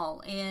Springs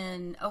Mall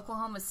in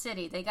Oklahoma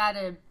City. They got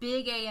a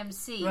big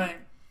AMC. Right.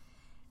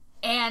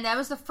 And that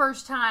was the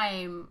first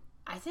time,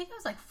 I think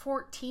I was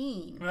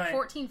 14, right.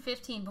 14,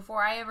 15,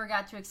 before I ever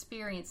got to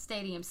experience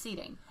stadium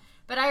seating.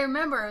 But I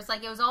remember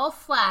it was all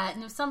flat,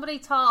 and if somebody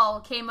tall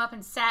came up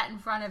and sat in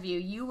front of you,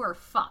 you were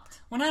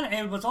fucked. Well,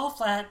 it was all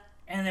flat,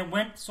 and it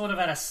went sort of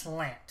at a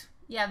slant.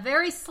 Yeah,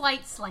 very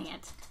slight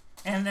slant.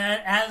 And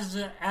that as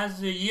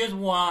the years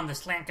wore on, the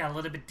slant got a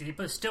little bit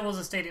deeper. Still was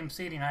a stadium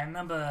seating. I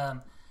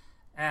remember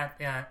at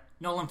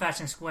Nolan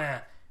Fashion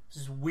Square,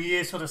 this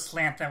weird sort of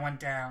slant that went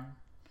down.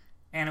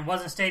 And it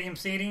wasn't stadium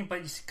seating,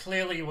 but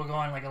clearly you were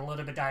going a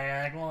little bit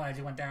diagonal as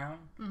you went down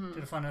to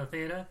the front of the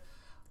theater.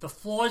 The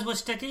floors were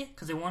sticky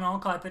because they weren't all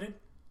carpeted.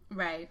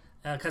 Right.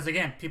 Because,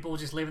 again, people were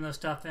just leaving their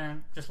stuff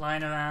in, just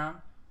lying around.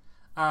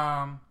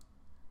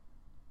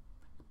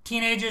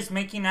 Teenagers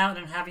making out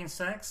and having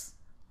sex,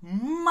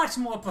 much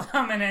more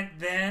prominent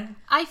then.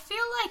 I feel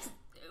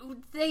like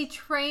they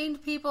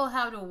trained people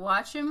how to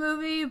watch a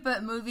movie,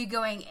 but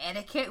movie-going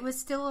etiquette was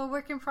still a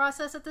work in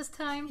process at this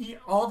time. Yeah,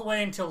 all the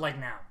way until,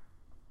 now.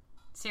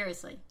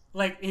 Seriously.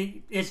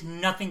 It's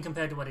nothing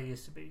compared to what it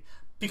used to be.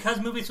 Because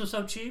movies were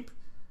so cheap,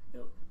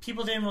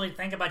 people didn't really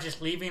think about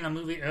just leaving a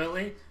movie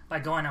early by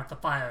going out the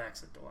fire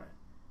exit door.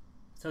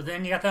 So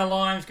then you got the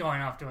alarms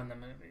going off during the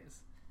movies.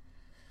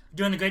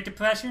 During the Great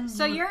Depression...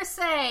 So you're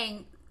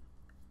saying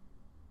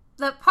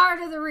that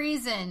part of the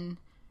reason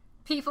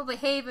people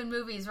behave in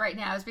movies right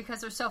now is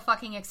because they're so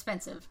fucking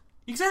expensive.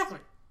 Exactly.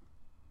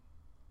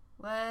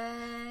 What?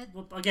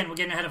 Well, again, we're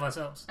getting ahead of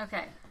ourselves.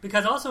 Okay.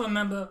 Because also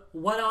remember,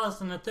 what else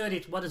in the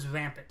 30s, what is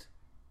rampant?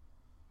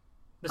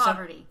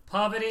 Poverty.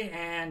 Poverty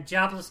and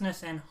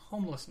joblessness and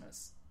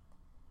homelessness.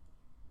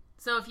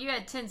 So if you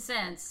had 10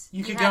 cents...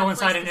 You could go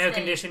inside an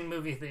air-conditioned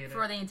movie theater.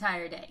 For the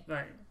entire day.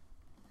 Right.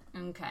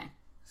 Okay.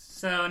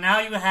 So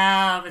now you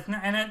have...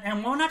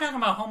 And we're not talking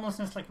about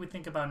homelessness like we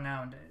think about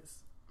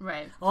nowadays.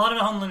 Right. A lot of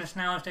the homelessness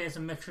nowadays is a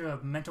mixture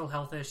of mental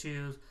health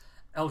issues,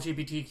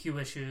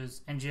 LGBTQ issues,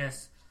 and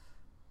just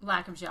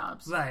lack of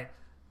jobs. Right.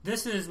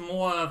 This is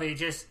more of a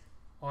just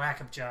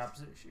lack of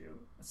jobs issue.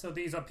 So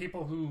these are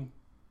people who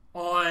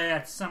are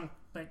at some,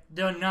 like,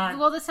 they're not...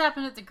 Well, this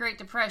happened at the Great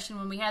Depression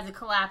when we had the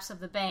collapse of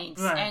the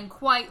banks. Right. And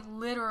quite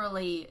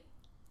literally,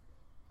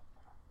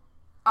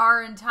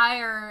 our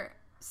entire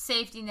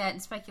safety net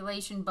and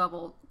speculation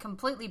bubble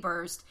completely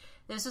burst.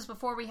 This was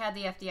before we had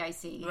the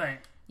FDIC. Right.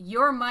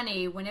 Your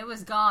money, when it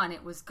was gone,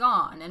 it was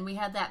gone. And we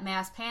had that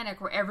mass panic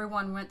where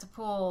everyone went to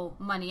pull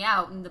money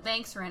out and the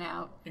banks ran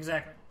out.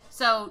 Exactly.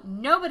 So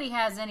nobody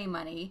has any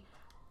money.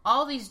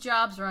 All these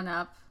jobs run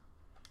up.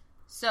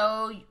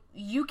 So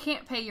you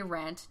can't pay your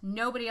rent.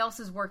 Nobody else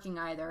is working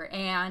either.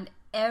 And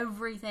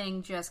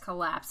everything just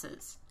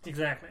collapses.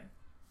 Exactly.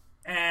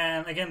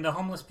 And again, the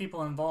homeless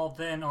people involved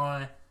then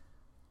are...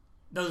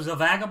 Those are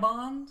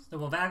vagabonds. There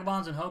were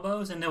vagabonds and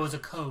hobos, and there was a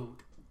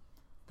code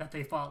that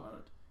they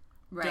followed.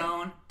 Right.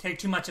 Don't take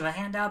too much of a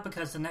handout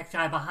because the next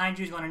guy behind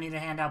you is going to need a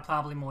handout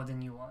probably more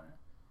than you are.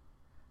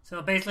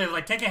 So basically,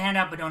 like, take a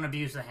handout, but don't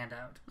abuse the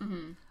handout.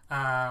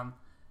 Mm-hmm.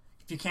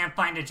 If you can't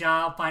find a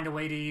job, find a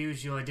way to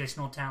use your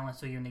additional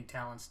talents or unique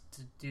talents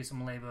to do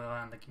some labor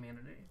around the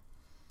community.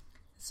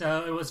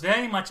 So it was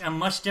very much a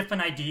much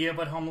different idea of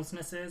what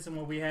homelessness is than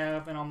what we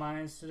have in our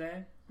minds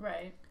today.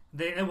 Right.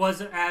 It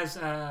was, as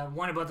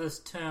Warner Brothers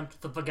termed,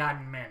 the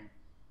forgotten men.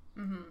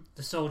 Mm-hmm.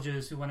 The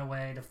soldiers who went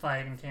away to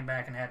fight and came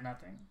back and had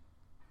nothing.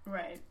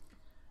 Right.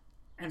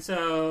 And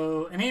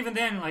so, and even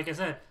then, like I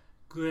said,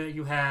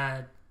 you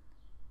had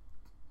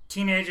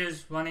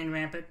teenagers running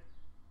rampant.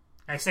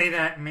 I say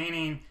that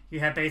meaning you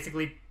had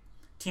basically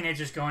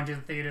teenagers going to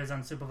the theaters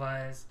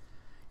unsupervised.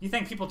 You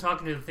think people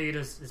talking to the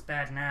theaters is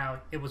bad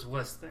now, it was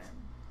worse then.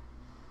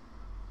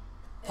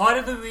 Part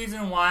of the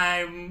reason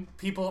why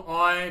people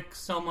are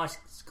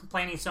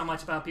complaining so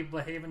much about people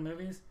behaving in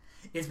movies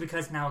is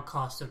because now it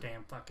costs so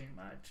damn fucking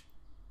much.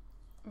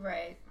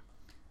 Right.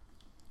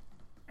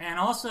 And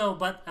also,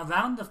 but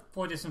around the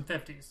 40s and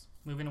 50s,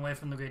 moving away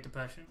from the Great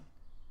Depression,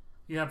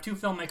 you have two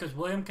filmmakers,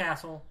 William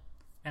Castle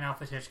and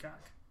Alfred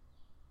Hitchcock.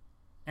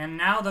 And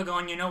now they're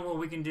going, you know what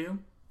we can do?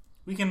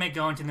 We can make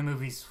going to the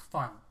movies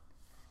fun.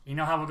 You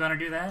know how we're going to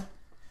do that?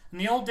 In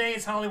the old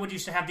days, Hollywood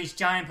used to have these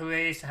giant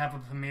parades to have a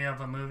premiere of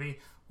a movie.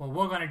 Well,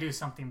 we're going to do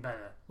something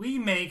better. We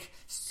make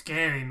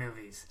scary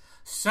movies.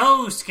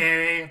 So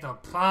scary, they'll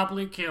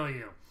probably kill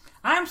you.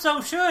 I'm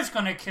so sure it's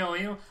going to kill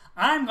you,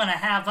 I'm going to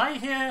have right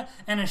here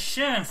an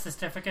insurance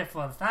certificate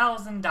for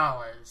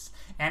 $1,000.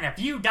 And if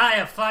you die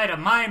a fight of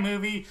my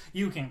movie,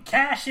 you can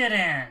cash it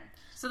in.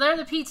 So they're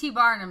the P.T.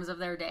 Barnums of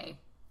their day.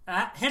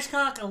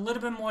 Hitchcock, a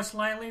little bit more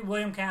slightly.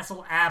 William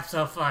Castle,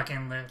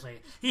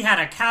 abso-fucking-lutely. He had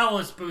a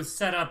cowl's booth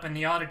set up in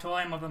the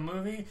auditorium of a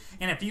movie,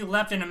 and if you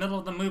left in the middle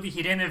of the movie,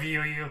 he'd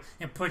interview you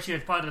and put you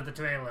as part of the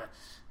trailer.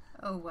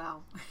 Oh,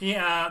 wow.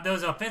 There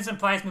was a Vincent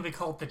Price movie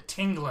called The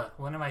Tingler,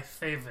 one of my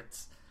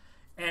favorites.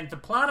 And the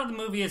plot of the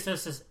movie is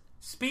there's this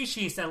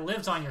species that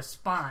lives on your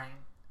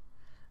spine.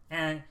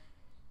 And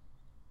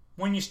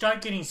when you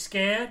start getting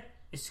scared,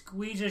 it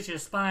squeezes your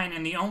spine,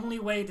 and the only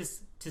way to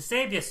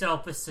save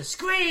yourself is to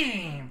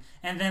scream,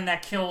 and then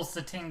that kills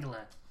the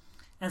tingler.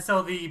 And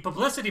so the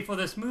publicity for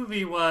this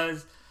movie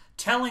was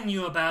telling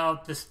you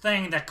about this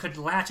thing that could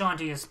latch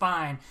onto your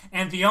spine,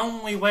 and the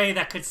only way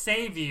that could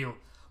save you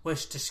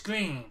was to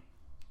scream.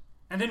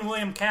 And then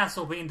William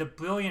Castle, being the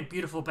brilliant,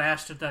 beautiful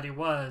bastard that he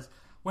was,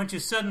 went to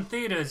certain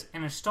theaters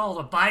and installed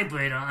a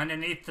vibrator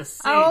underneath the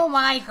seat. Oh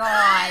my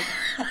god.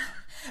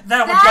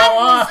 that would go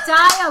off.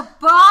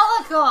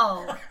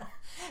 Diabolical.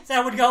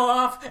 That would go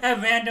off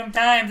at random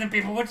times, and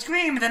people would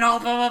scream. And then all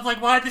of them were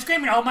like, "Why are they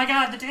screaming? Oh my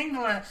god, the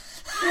tingler!"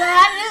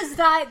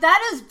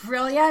 That is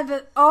brilliant,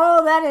 but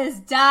oh, that is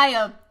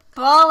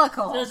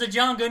diabolical. There's a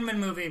John Goodman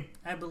movie,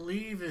 I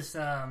believe, is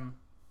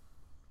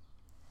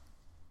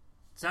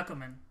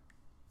Zuckerman,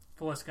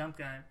 Forrest Gump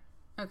guy.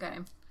 Okay.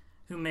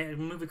 Who made a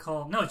movie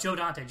called Joe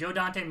Dante. Joe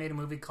Dante made a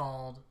movie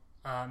called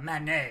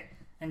Matinee,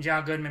 and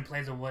John Goodman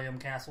plays a William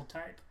Castle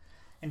type.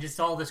 And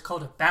just all this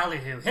cult of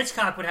ballyhoo.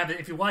 Hitchcock would have it,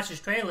 if you watch his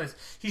trailers,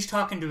 he's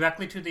talking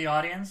directly to the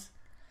audience.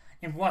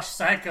 And watch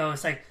Psycho,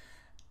 it's like,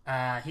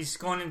 he's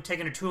going and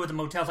taking a tour of the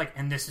motel, like,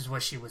 and this is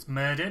where she was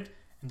murdered,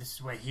 and this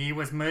is where he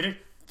was murdered.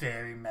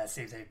 Very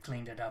messy, they've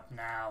cleaned it up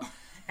now.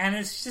 And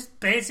it's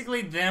just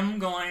basically them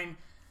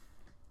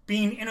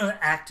being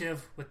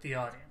interactive with the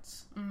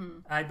audience. Mm-hmm.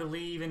 I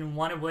believe in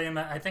one of William,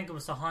 I think it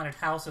was The Haunted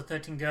House of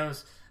 13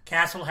 Ghosts,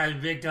 Castle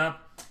had rigged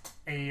up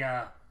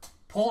a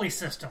pulley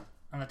system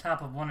on the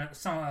top of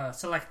some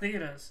select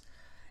theaters,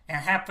 and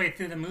halfway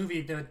through the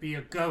movie there would be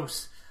a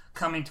ghost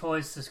coming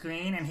towards the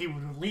screen, and he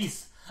would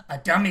release a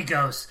dummy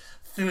ghost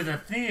through the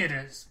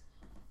theaters.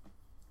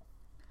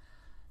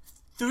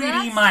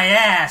 3D my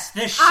ass.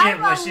 This shit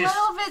was just...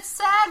 I'm a little bit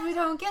sad we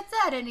don't get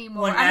that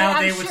anymore. Well, now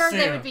I'm they would sure sue.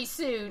 they would be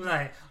sued.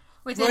 Right.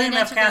 William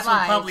F. Castle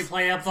would probably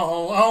play up the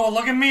whole, oh,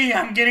 look at me,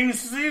 I'm getting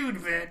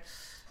sued bit.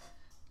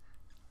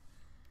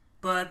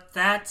 But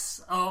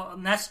that's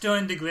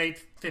during the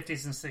great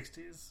 50s and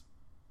 60s.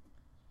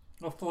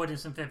 Or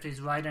 40s and 50s,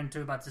 right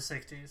into about the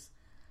 60s.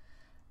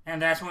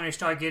 And that's when we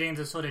start getting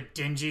to sort of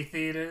dingy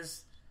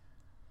theaters.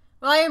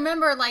 Well, I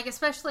remember, like,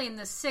 especially in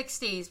the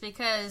 60s,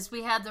 because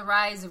we had the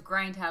rise of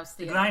Grindhouse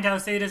The Theater.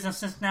 Grindhouse theaters, and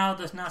since now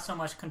there's not so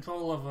much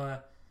control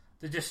over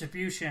the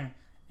distribution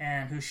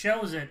and who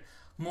shows it,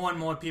 more and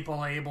more people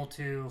are able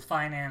to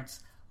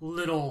finance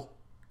little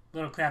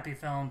crappy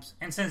films.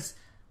 And since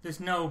there's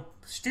no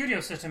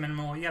studio system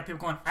anymore, you have people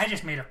going, I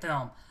just made a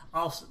film.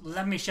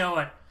 Let me show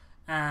it.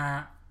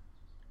 I'll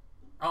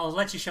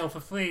let you show for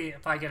free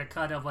if I get a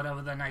cut of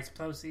whatever the nice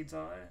proceeds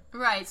are.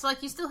 Right, so,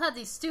 like, you still had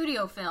these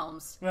studio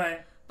films.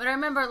 Right. But I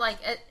remember, like,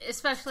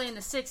 especially in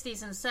the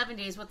 60s and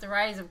 70s with the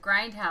rise of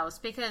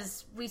Grindhouse,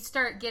 because we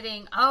start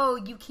getting,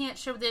 you can't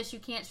show this, you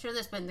can't show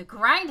this. But in the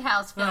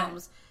Grindhouse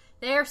films,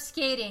 they're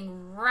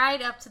skating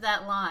right up to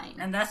that line.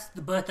 And that's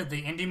the birth of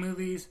the indie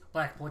movies.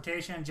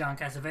 Blaxploitation. John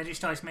Cassavetes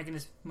starts making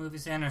his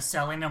movies in and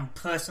selling them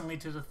personally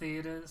to the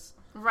theaters.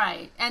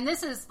 Right. And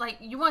this is, like,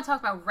 you want to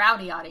talk about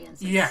rowdy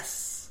audiences.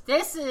 Yes.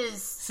 This is...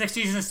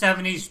 60s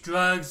and 70s,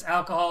 drugs,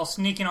 alcohol,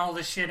 sneaking all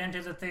this shit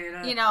into the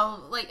theater. You know,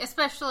 like,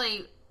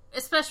 especially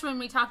when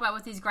we talk about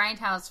with these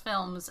Grindhouse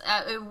films,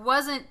 it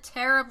wasn't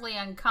terribly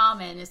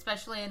uncommon,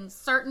 especially in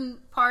certain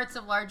parts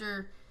of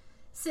larger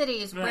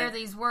cities where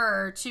these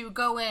were, to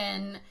go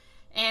in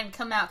and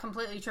come out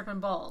completely tripping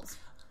balls.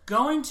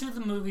 Going to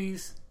the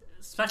movies,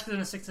 especially in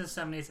the 60s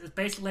and 70s, is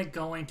basically like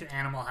going to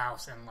Animal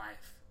House in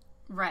life.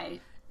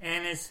 Right.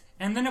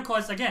 And then, of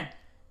course, again,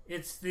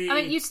 it's the... I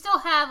mean, you still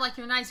have, like,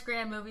 your nice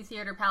grand movie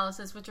theater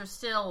palaces, which are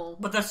still...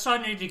 But they're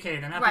starting to decay.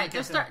 They're not right,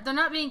 being kept up. they're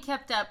not being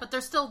kept up, but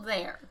they're still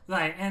there.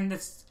 Right, and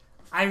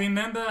I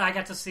remember I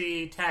got to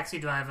see Taxi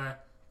Driver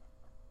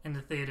in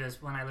the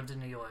theaters when I lived in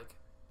New York.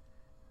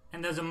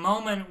 And there's a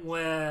moment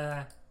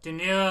where De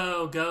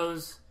Niro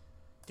goes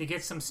to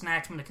get some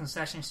snacks from the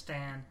concession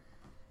stand,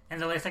 and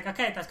the lady's like,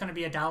 okay, that's going to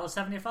be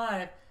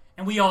 $1.75,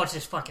 and we all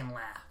just fucking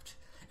laughed.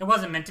 It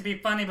wasn't meant to be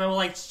funny, but we're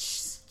like,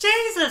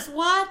 Jesus,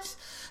 what?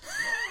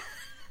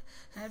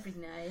 That'd be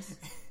nice.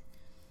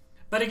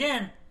 But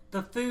again,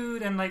 the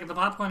food and like the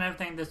popcorn and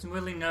everything, there's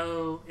really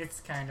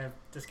it's kind of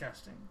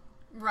disgusting.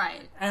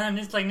 Right. And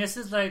it's like, this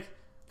is like...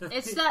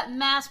 It's that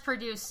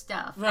mass-produced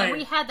stuff. Right. And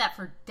we had that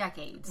for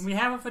decades. We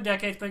have it for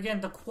decades, but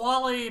again, the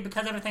quality,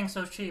 because everything's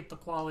so cheap, the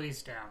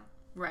quality's down.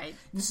 Right.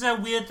 This is a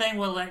weird thing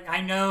where, like, I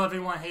know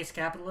everyone hates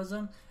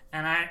capitalism,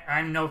 and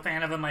I'm no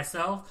fan of it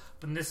myself,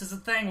 but this is the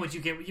thing, would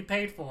you get what you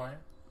paid for it?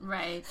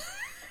 Right.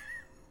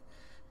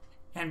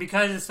 And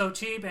because it's so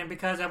cheap, and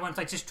because everyone's,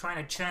 like, just trying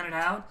to churn it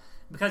out,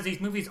 because these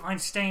movies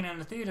aren't staying in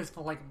the theaters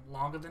for, like,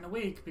 longer than a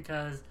week,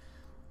 because...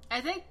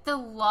 I think the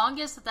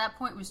longest at that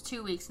point was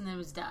 2 weeks, and then it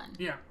was done.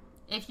 Yeah.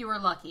 If you were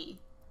lucky.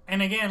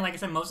 And again, like I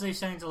said, most of these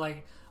things are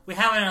like, we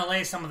have in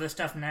LA some of this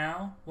stuff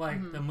now,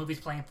 like the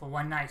movie's playing for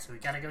one night, so we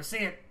gotta go see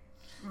it.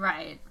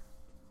 Right.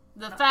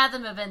 The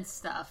Fathom events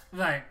stuff.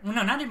 Right. Well,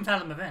 no, not even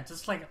Fathom events.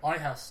 It's like art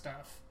house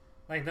stuff.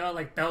 Like, there are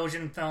like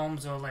Belgian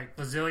films or like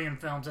Brazilian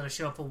films that are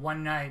show up for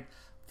one night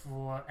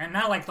and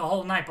not like the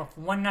whole night, but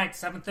for one night,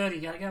 7:30,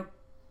 you gotta go.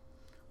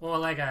 Or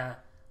like a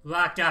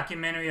rock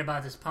documentary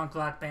about this punk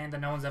rock band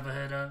that no one's ever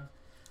heard of.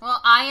 Well,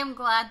 I am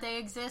glad they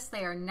exist.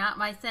 They are not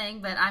my thing,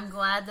 but I'm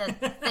glad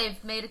that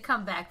they've made a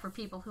comeback for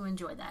people who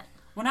enjoy that.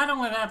 Well, not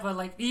only that, but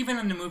like even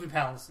in the movie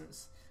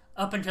palaces,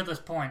 up until this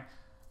point,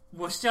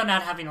 we're still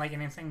not having like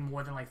anything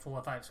more than like 4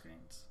 or 5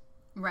 screens.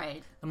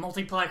 Right. The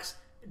multiplex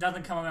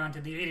doesn't come around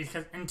until the 80s,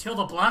 because until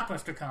the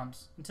blockbuster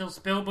comes, until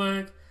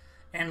Spielberg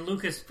and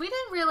Lucas. We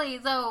didn't really,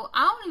 though.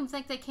 I don't even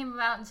think they came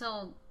about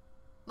until,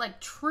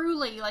 like,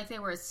 truly, like, they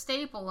were a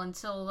staple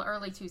until the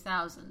early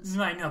 2000s.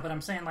 Right, no, but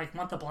I'm saying, like,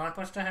 once the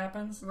blockbuster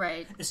happens,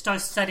 right, it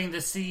starts setting the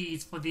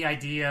seeds for the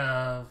idea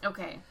of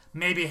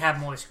maybe have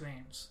more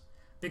screens.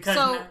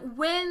 Because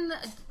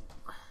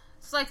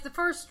it's like the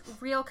first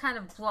real kind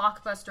of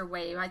blockbuster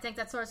wave. I think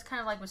that's what it's kind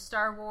of like with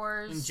Star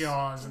Wars and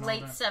Jaws and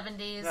late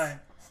 70s. Right.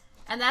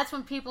 And that's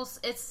when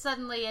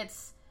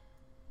it's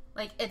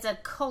like it's a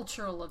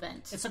cultural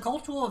event. It's a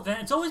cultural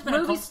event. It's always been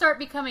movies start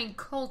becoming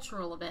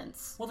cultural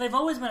events. Well, they've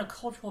always been a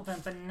cultural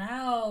event, but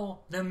now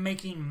they're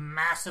making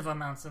massive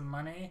amounts of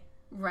money.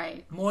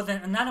 Right. More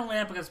than, and not only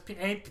that, because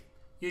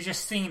you're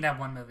just seeing that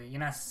one movie. You're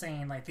not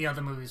seeing like the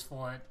other movies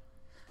for it.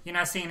 You're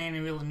not seeing any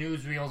real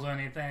newsreels or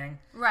anything.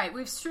 Right.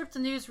 We've stripped the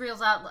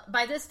newsreels out.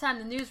 By this time,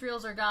 the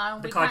newsreels are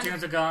gone. The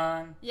cartoons are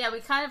gone. Yeah, we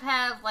kind of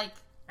have like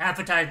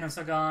advertisements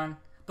are gone.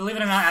 Believe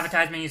it or not,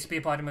 advertisement used to be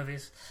a part of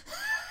movies.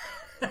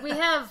 We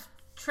have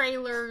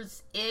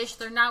trailers-ish.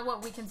 They're not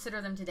what we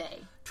consider them today.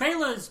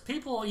 Trailers,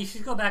 you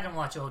should go back and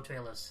watch old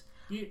trailers.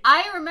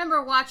 I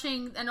remember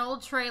watching an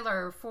old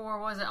trailer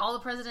for, was it All the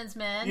President's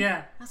Men?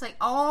 Yeah. I was like,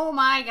 oh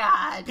my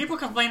god. People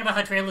complain about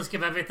how trailers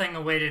give everything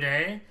away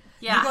today.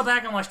 Yeah. You go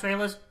back and watch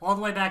trailers all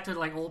the way back to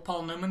like old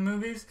Paul Newman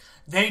movies,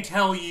 they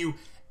tell you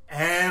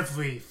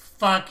every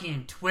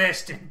fucking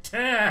twist and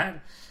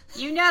turn.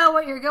 You know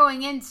what you're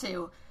going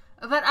into.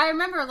 But I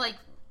remember, like,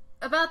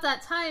 about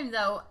that time,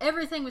 though,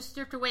 everything was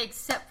stripped away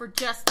except for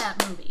just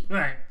that movie.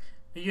 Right.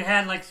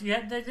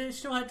 They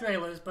still had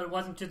trailers, but it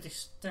wasn't to the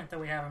extent that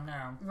we have them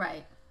now.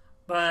 Right.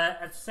 But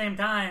at the same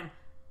time,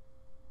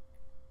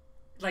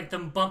 like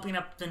them bumping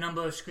up the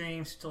number of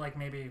screens to like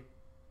maybe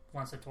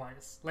once or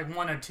twice, like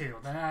one or two.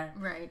 They're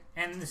not, Right.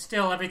 and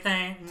still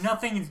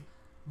nothing's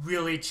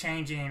really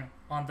changing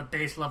on the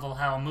base level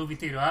how a movie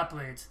theater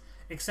operates,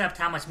 except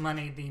how much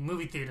money the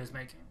movie theater is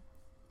making.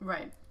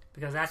 Right.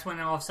 Because that's when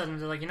all of a sudden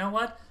they're like, you know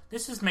what?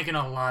 This is making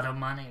a lot of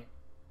money.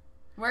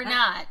 We're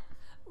not.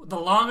 The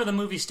longer the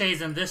movie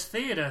stays in this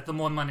theater, the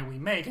more money we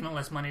make, and the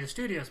less money the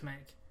studios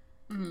make.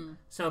 Mm-hmm.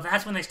 So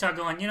that's when they start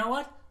going, you know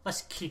what?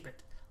 Let's keep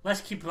it.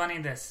 Let's keep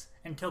running this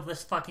until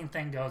this fucking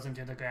thing goes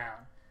into the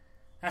ground.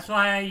 That's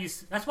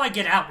why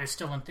Get Out is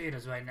still in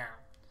theaters right now.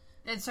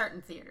 In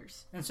certain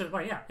theaters. And so,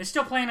 well, yeah, it's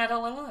still playing at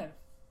LA Live.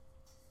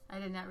 I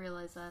did not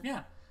realize that.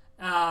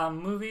 Yeah.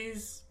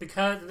 Movies,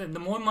 because the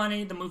more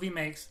money the movie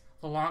makes,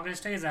 the longer it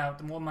stays out,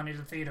 the more money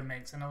the theater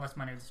makes, and the less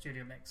money the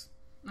studio makes.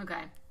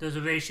 Okay. There's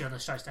a ratio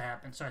that starts to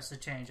happen, starts to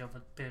change over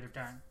a period of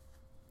time.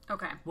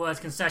 Okay. Whereas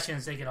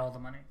concessions, they get all the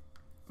money.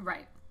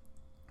 Right.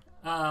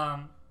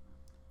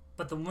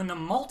 But when the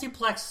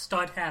multiplex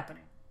start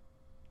happening,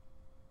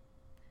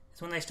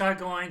 it's when they start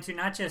going to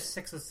not just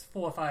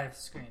 4 or 5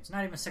 screens,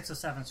 not even 6 or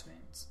 7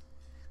 screens.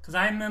 Because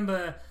I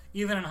remember,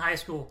 even in high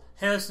school,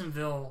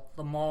 Harrisonville,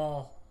 the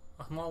mall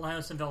in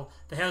Harrisonville,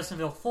 the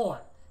Harrisonville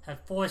Fort, had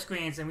 4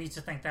 screens, and we used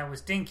to think that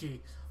was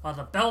dinky, while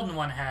the Belton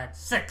one had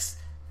 6.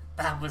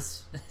 That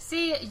was...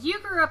 See, you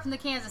grew up in the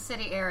Kansas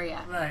City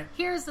area. Right.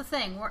 Here's the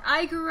thing. Where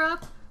I grew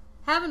up,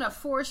 having a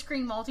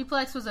 4-screen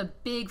multiplex was a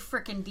big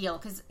freaking deal,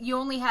 because you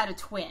only had a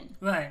twin.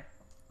 Right.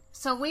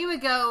 So we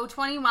would go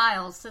 20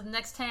 miles to the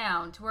next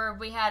town to where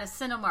we had a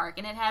Cinemark,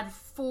 and it had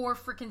 4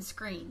 freaking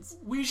screens.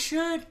 We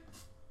should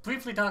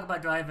briefly talk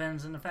about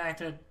drive-ins and the fact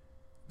that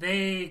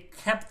they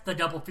kept the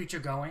double feature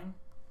going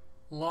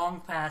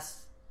long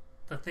past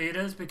the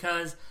theaters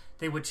because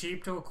they were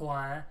cheap to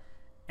acquire,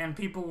 and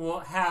people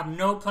will have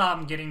no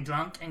problem getting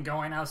drunk and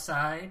going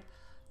outside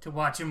to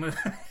watch a movie.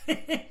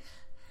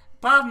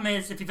 Problem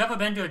is, if you've ever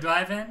been to a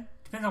drive-in,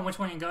 depends on which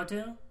one you go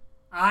to.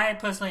 I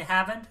personally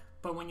haven't,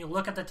 but when you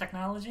look at the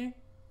technology,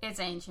 It's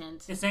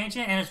ancient. it's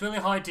ancient and it's really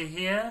hard to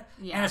hear,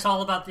 Yeah. and it's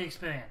all about the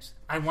experience.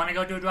 I want to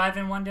go to a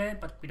drive-in one day,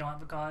 but we don't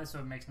have a car, so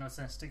it makes no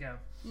sense to go.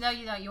 No,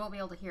 you don't. You won't be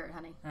able to hear it,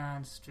 honey.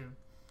 It's true.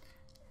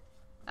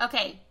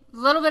 Okay,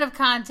 little bit of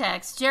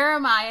context.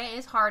 Jeremiah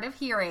is hard of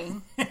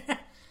hearing.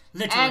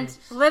 Literally. And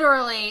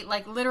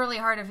literally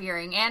hard of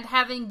hearing. And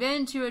having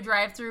been to a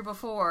drive-thru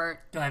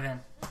before,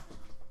 Drive-in.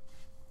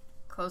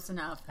 close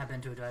enough. I've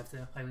been to a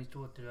drive-thru. I used to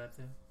work the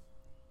drive-thru.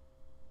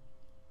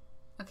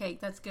 Okay,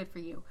 that's good for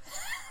you.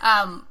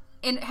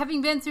 And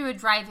having been through a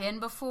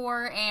drive-in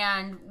before,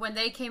 and when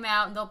they came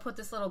out and they'll put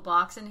this little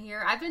box in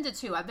here, I've been to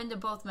 2. I've been to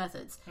both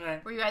methods.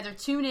 Right. Where you either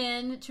tune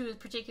in to a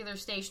particular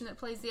station that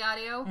plays the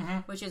audio, Mm-hmm.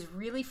 which is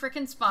really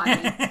freaking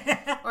spotty,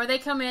 or they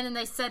come in and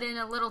they set in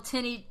a little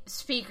tinny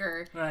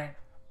speaker, Right.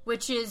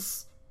 which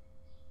is...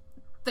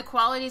 The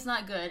quality's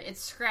not good.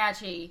 It's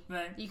scratchy.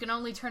 Right. You can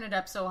only turn it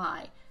up so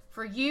high.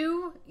 For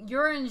you,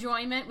 your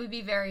enjoyment would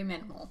be very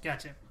minimal.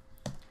 Gotcha.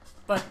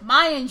 But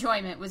My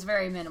enjoyment was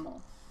very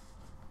minimal.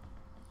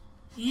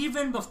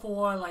 even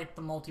before, like,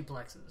 the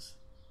multiplexes,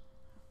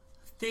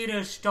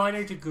 theaters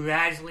started to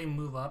gradually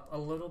move up a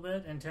little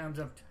bit in terms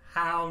of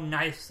how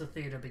nice the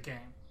theater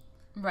became.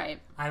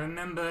 Right. I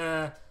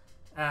remember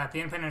at the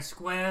Independence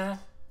Square,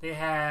 they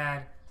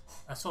had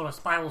a sort of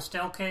spiral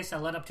staircase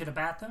that led up to the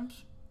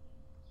bathrooms.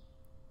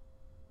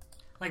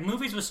 Like,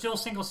 movies were still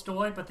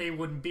single-story, but they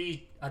would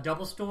be a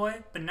double-story,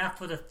 but not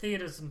for the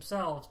theaters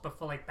themselves, but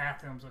for, like,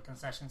 bathrooms or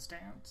concession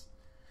stands.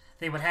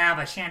 They would have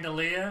a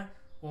chandelier,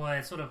 or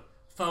a sort of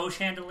faux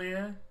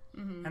chandelier.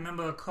 Mm-hmm. I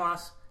remember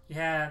across, you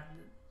had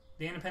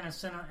the Independence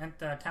Center and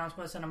the Town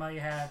Square Cinema,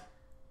 you had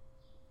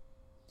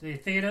the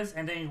theaters,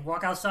 and then you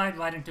walk outside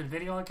right into the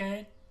video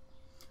arcade.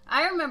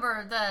 I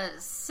remember the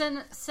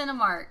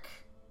Cinemark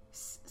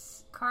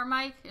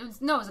Carmike.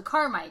 It was a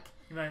Carmike.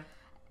 Right.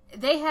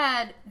 They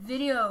had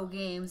video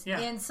games Yeah.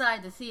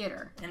 inside the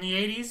theater. In the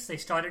 80s, they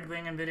started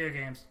bringing video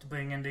games to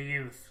bring in the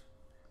youth.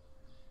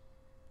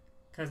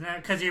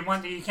 Because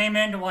you came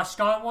in to watch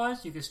Star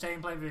Wars, you could stay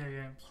and play video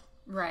games.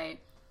 Right.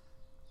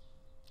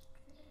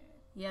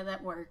 Yeah,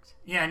 that worked.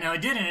 Yeah, no,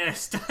 it didn't. It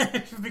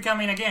started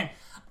becoming, again,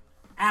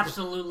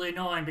 absolutely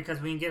annoying because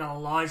we can get a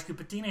large group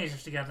of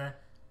teenagers together.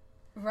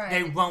 Right.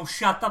 They won't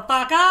shut the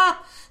fuck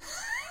up!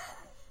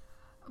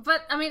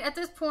 But, I mean, at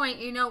this point,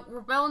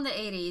 we're well in the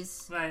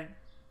 80s. Right.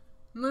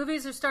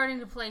 Movies are starting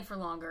to play for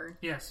longer.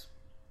 Yes.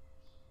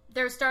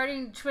 They're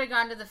starting to twig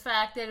onto the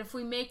fact that if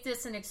we make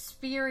this an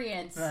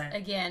experience Right.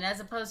 again, as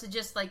opposed to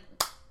just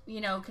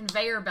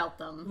conveyor belt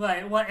them.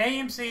 Right. Well,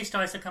 AMC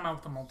starts to come out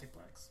with the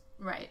multiplex.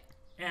 Right.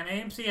 And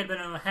AMC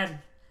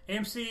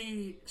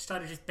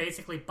started just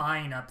basically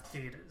buying up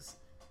theaters.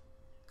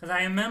 Because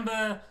I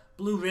remember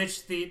Blue Ridge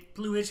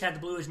had the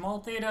Blue Ridge Mall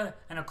Theater,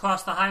 and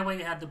across the highway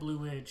you had the Blue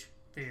Ridge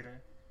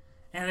Theater.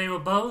 And they were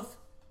both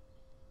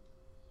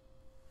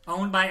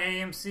owned by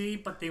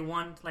AMC, but they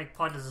weren't like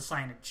part of the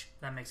signage,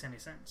 if that makes any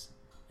sense.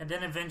 And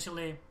then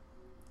eventually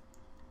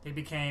they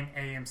became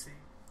AMC.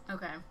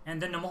 Okay. And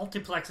then the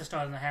multiplexes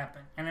started to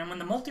happen. And then when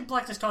the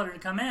multiplexes started to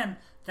come in,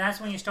 that's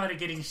when you started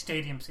getting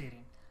stadium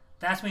seating.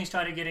 That's when you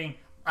started getting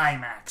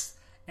IMAX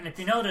And if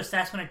you notice,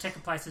 that's when the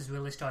ticket prices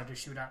really started to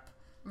shoot up.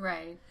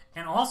 Right.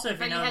 And also, if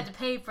but you had to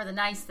pay for the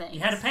nice things. You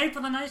had to pay for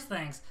the nice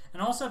things.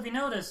 And also, if you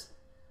notice,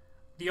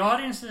 the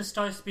audiences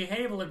starts to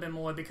behave a little bit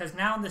more because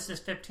now this is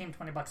 $15,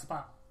 $20 a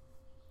pop.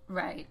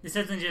 Right. This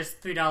isn't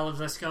just $3.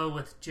 Let's go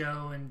with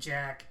Joe and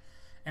Jack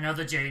and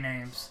other J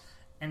names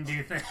and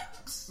do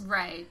things.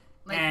 Right.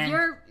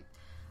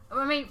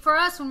 For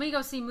us, when we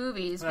go see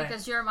movies,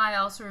 because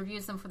Jeremiah also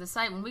reviews them for the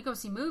site, when we go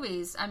see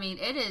movies,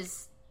 it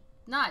is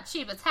not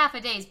cheap. It's half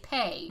a day's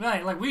pay.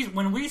 Right. Like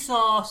when we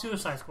saw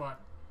Suicide Squad,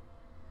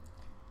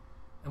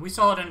 and we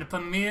saw it in the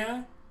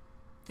Premiere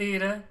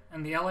Theater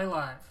and the LA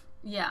Live.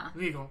 Yeah.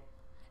 Regal.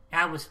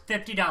 That was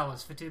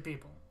 $50 for 2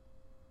 people.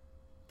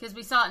 Because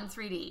we saw it in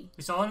 3D.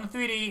 We saw it in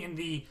 3D in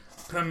the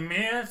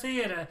Premiere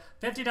Theater,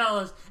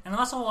 $50. And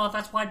also,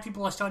 that's why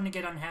people are starting to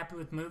get unhappy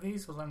with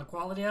movies, on the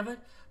quality of it.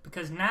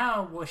 Because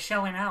now we're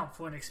shelling out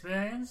for an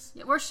experience.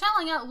 Yeah, we're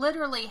shelling out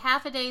literally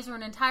half a day's or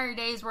an entire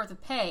day's worth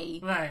of pay.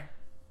 Right.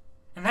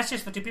 And that's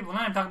just for 2 people. Now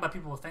I'm talking about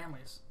people with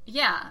families.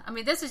 Yeah.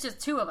 This is just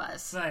 2 of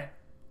us. Right.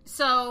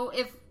 So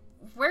if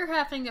we're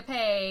having to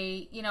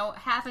pay,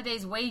 half a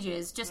day's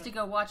wages just to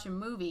go watch a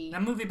movie.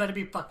 That movie better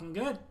be fucking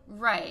good.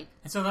 Right.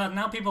 And so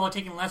now people are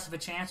taking less of a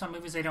chance on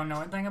movies they don't know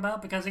anything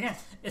about because, again,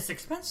 it's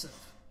expensive.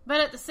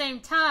 But at the same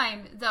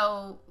time,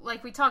 though,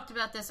 like we talked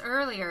about this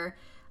earlier,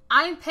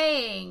 I'm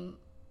paying,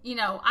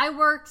 I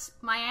worked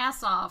my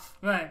ass off.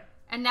 Right.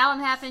 And now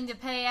I'm having to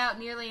pay out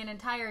nearly an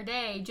entire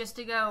day just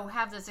to go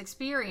have this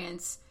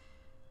experience.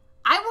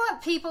 I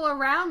want people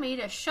around me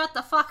to shut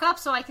the fuck up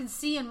so I can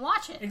see and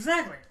watch it.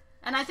 Exactly.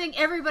 And I think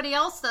everybody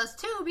else does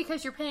too,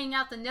 because you're paying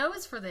out the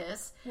nose for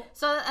this.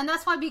 And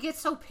that's why we get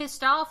so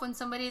pissed off when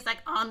somebody's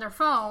on their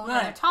phone and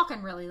they're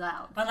talking really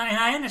loud. And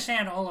I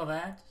understand all of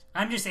that.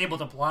 I'm just able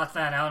to block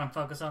that out and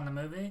focus on the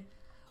movie.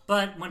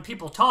 But when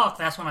people talk,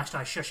 that's when I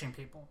start shushing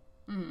people.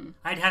 Mm.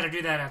 I'd had to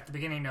do that at the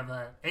beginning of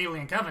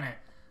Alien Covenant.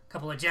 A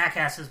couple of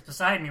jackasses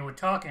beside me were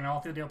talking all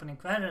through the opening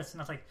credits,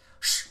 and I was like,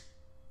 shh.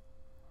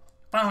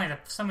 Finally,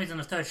 for some reason,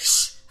 the third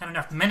shh had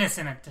enough menace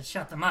in it to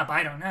shut them up.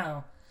 I don't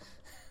know.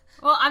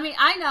 Well,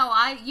 I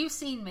know. You've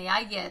seen me.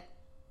 I get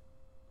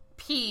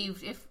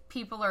peeved if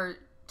people are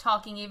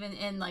talking even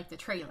in, the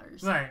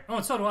trailers. Right.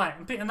 Oh, so do I.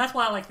 And that's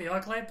why I like the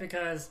ArcLight,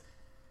 because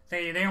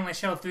they only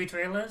show 3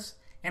 trailers,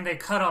 and they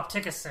cut off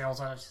ticket sales.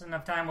 Just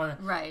enough time where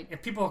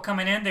if people were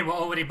coming in, they were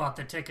already bought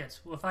their tickets.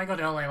 Well, if I go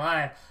to LA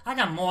Live, I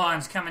got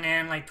morons coming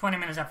in 20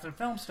 minutes after the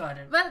film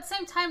started. But at the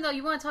same time, though,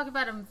 you want to talk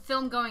about a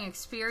film-going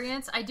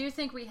experience, I do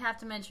think we have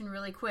to mention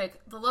really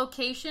quick, the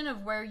location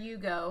of where you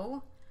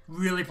go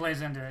really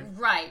plays into it.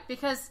 Right,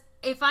 because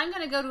if I'm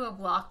going to go to a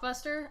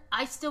Blockbuster,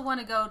 I still want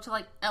to go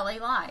to LA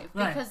Live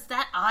because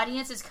that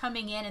audience is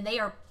coming in and they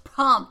are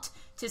pumped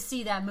to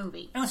see that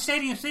movie. And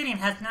stadium seating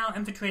has now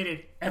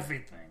infiltrated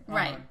everything.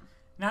 Right.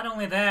 Not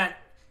only that,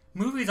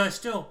 movies are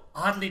still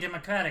oddly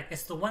democratic.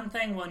 It's the one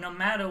thing where no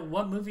matter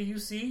what movie you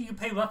see, you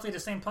pay roughly the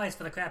same price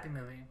for the crappy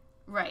movie.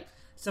 Right.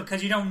 So,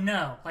 because you don't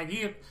know.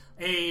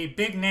 A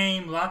big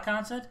name rock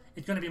concert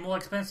is going to be more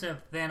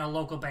expensive than a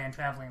local band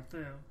traveling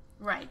through.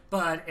 Right.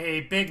 But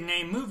a big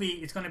name movie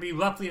is going to be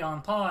roughly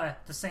on par,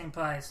 the same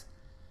price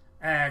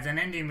as an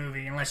indie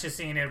movie, unless you're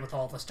seeing it with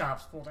all the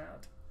stops pulled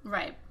out.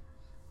 Right.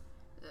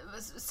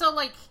 So,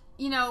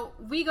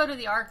 we go to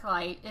the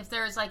ArcLight if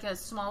there's a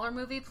smaller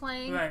movie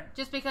playing,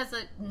 just because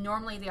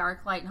normally the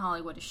ArcLight in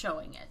Hollywood is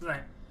showing it.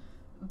 Right.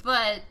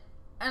 But,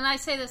 and I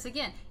say this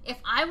again, if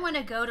I want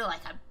to go to a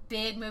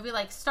big movie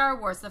like Star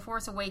Wars: The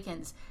Force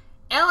Awakens,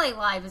 LA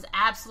Live is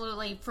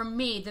absolutely, for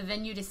me, the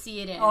venue to see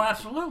it in. Oh,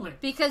 absolutely.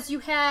 Because you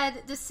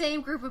had the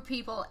same group of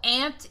people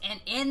amped and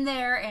in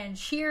there and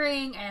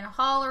cheering and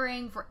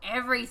hollering for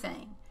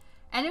everything.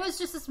 And it was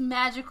just this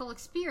magical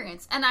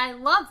experience. And I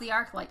love the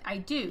ArcLight. I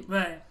do.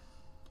 Right.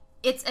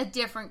 It's a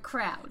different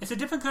crowd. It's a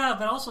different crowd,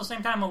 but also at the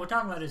same time, what we're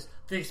talking about is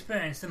the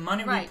experience, the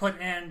money we put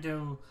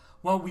into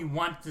what we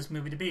want this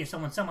movie to be. So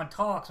when someone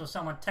talks or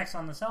someone texts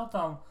on the cell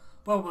phone,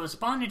 what we're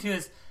responding to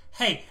is,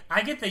 hey,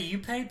 I get that you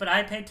pay, but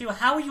I pay too.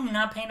 How are you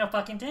not paying no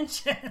fucking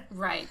attention?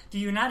 Right. Do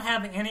you not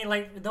have any,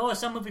 there are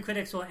some movie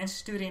critics who are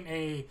instituting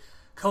a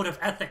code of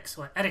ethics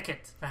or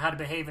etiquette for how to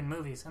behave in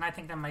movies, and I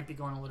think that might be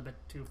going a little bit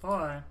too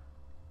far.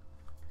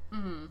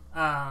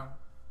 Mm-hmm.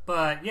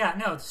 But, yeah,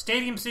 no,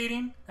 stadium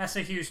seating, that's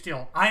a huge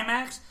deal.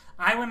 IMAX,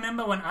 I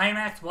remember when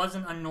IMAX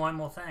wasn't a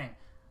normal thing.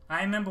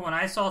 I remember when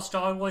I saw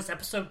Star Wars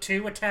Episode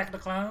 2, Attack of the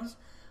Clones,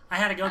 I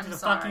had to go to the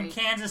fucking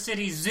Kansas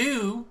City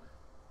Zoo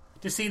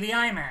to see the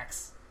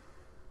IMAX.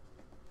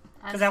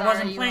 Because I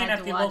wasn't playing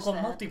at the local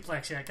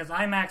multiplex yet, because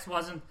IMAX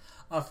wasn't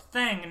a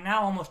thing, and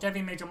now almost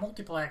every major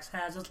multiplex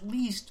has at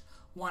least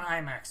one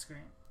IMAX screen.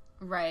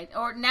 Right.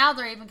 Or now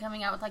they're even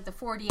coming out with the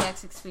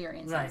 4DX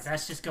experiences. Right,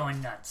 that's just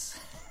going nuts.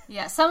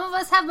 Yeah, some of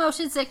us have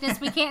motion sickness.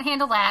 We can't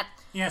handle that.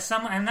 Yeah,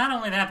 and not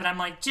only that, but I'm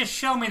like, just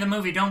show me the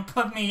movie. Don't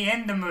put me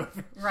in the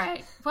movie.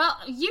 Right. Well,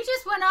 you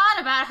just went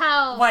on about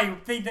how... Why,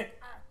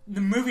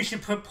 the movie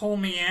should pull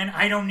me in.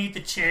 I don't need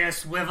the chair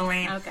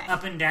swiveling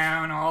up and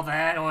down, all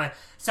that, or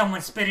someone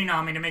spitting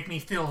on me to make me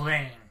feel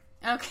rain.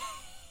 Okay.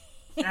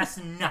 That's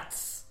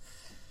nuts.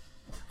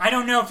 I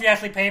don't know if you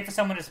actually pay for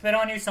someone to spit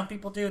on you. Some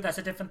people do. That's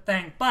a different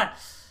thing. But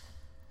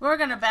we're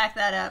going to back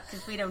that up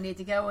because we don't need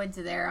to go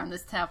into there on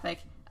this topic.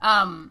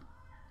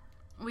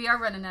 We are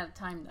running out of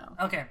time,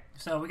 though. Okay,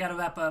 so we got to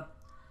wrap up.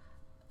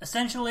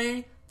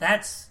 Essentially,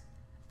 that's,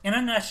 in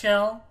a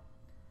nutshell,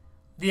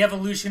 the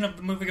evolution of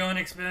the movie-going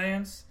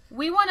experience.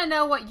 We want to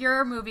know what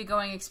your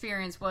movie-going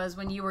experience was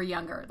when you were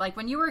younger. Like,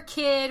 when you were a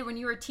kid, when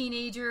you were a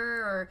teenager,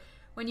 or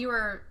when you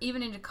were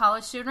even into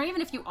college student, or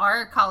even if you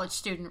are a college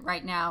student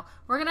right now.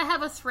 We're going to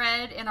have a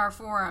thread in our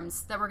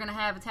forums that we're going to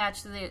have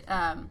attached to the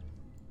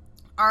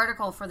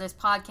article for this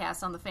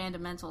podcast on the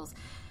Fundamentals.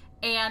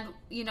 And,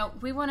 you know,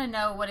 we want to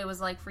know what it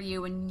was like for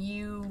you when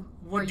you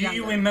were younger. Do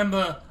you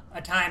remember a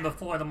time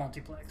before the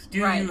multiplex?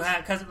 Do right. you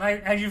have, because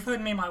as you've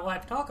heard me and my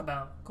wife talk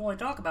about,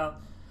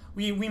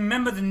 we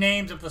remember the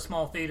names of the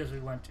small theaters we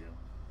went to.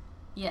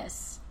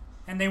 Yes.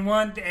 And they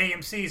weren't the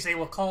AMCs, they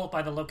were called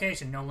by the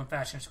location, Nolan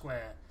Fashion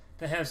Square,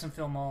 the Harrison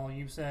Film Mall,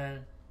 you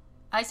said.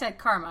 I said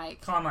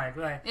Carmike. Carmike,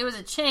 right. It was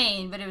a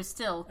chain, but it was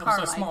still Carmike.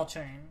 It was a small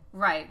chain.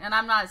 Right, and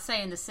I'm not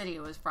saying the city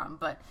it was from,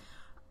 but...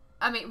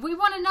 I mean, we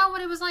want to know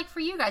what it was like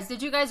for you guys.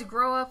 Did you guys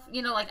grow up,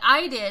 you know, like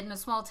I did in a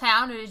small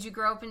town, or did you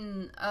grow up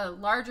in a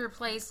larger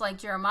place like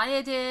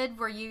Jeremiah did?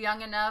 Were you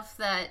young enough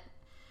that,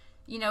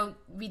 you know,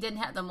 we didn't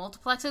have the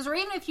multiplexes? Or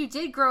even if you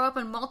did grow up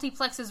and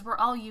multiplexes were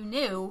all you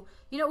knew,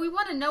 you know, we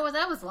want to know what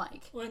that was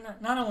like. Well,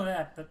 not only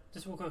that, but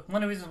just real quick,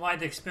 one of the reasons why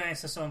the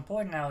experience is so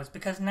important now is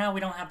because now we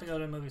don't have to go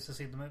to the movies to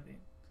see the movie.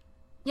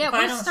 Yeah,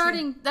 that's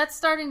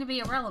starting to be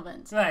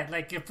irrelevant. Right,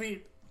 like if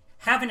we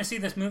having to see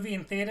this movie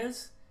in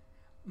theaters...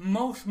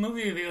 Most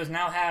movie reviewers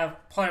now have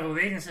part of a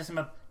rating system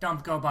of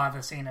don't go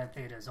bother seeing it in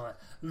theaters, or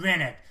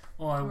rent it,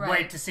 or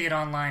wait to see it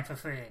online for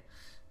free.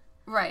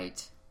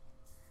 Right.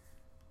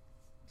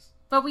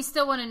 But we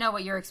still want to know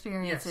what your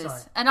experience is.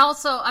 Sorry. And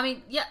also, I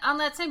mean, yeah, on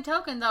that same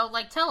token, though,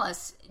 like, tell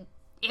us,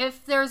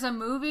 if there's a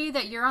movie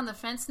that you're on the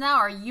fence now,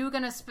 are you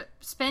going to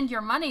spend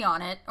your money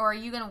on it, or are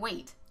you going to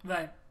wait?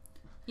 Right.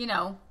 You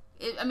know,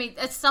 I mean,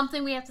 it's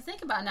something we have to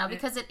think about now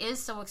because it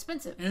is so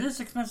expensive. It is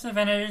expensive,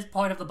 and it is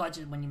part of the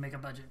budget when you make a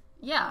budget.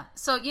 Yeah.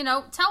 So, you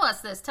know, tell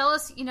us this. Tell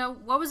us, you know,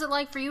 what was it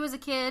like for you as a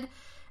kid?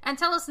 And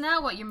tell us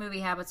now what your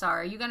movie habits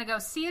are. Are you going to go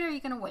see it, or are you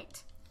going to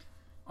wait?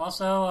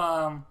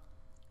 Also,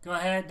 go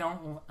ahead.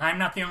 I'm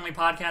not the only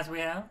podcast we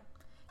have.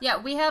 Yeah,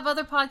 we have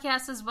other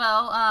podcasts as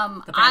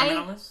well. The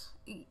Fundamentalists.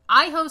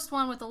 I host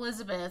one with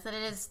Elizabeth, and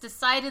it is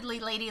decidedly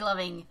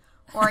lady-loving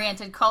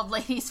oriented called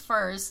Ladies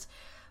First.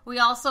 We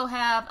also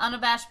have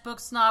Unabashed Book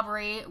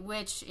Snobbery,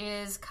 which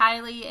is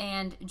Kylie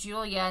and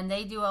Julia, and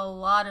they do a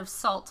lot of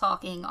salt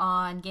talking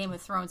on Game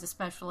of Thrones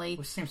especially.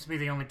 Which seems to be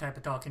the only type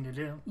of talking to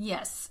do.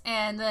 Yes.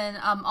 And then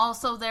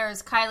also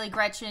there's Kylie,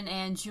 Gretchen,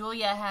 and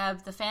Julia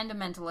have the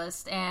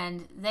Fundamentalist,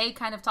 and they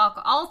kind of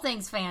talk all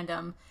things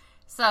fandom.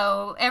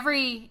 So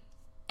every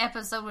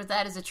episode with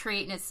that is a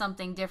treat, and it's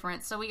something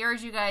different. So we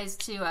urge you guys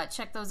to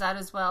check those out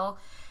as well.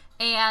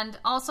 And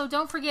also,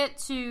 don't forget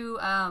to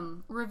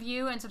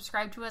review and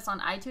subscribe to us on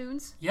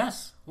iTunes.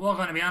 Yes, we're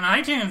going to be on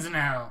iTunes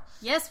now.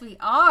 Yes, we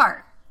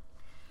are.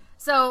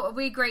 So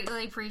we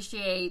greatly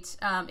appreciate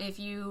if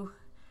you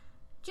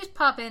just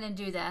pop in and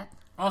do that.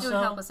 Also, it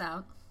would help us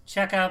out.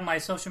 Check out my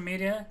social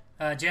media,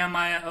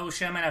 Jeremiah O.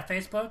 Sherman at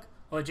Facebook,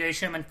 or J.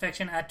 Sherman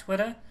Fiction at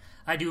Twitter.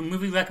 I do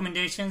movie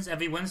recommendations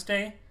every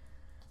Wednesday.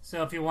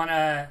 So if you want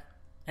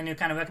any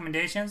kind of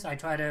recommendations, I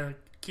try to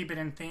keep it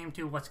in theme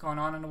to what's going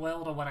on in the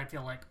world or what I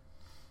feel like.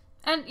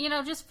 And, you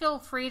know, just feel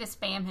free to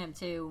spam him,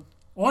 too.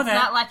 Or that.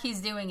 It's not like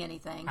he's doing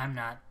anything. I'm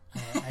not.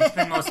 I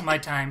spend most of my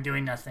time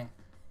doing nothing.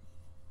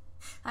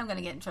 I'm going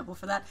to get in trouble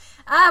for that.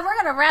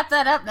 We're going to wrap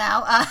that up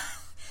now.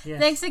 Yes.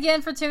 Thanks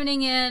again for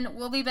tuning in.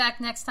 We'll be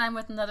back next time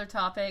with another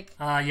topic.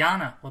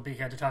 Yana will be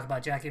here to talk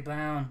about Jackie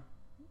Brown.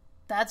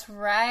 That's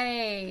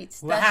right.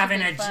 We're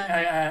having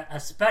a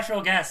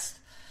special guest.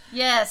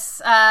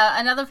 Yes.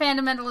 Another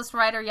Fundamentalist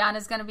writer,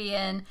 Yana's going to be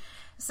in.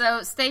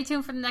 So stay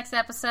tuned for the next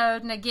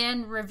episode. And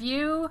again,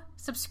 review,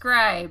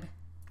 subscribe.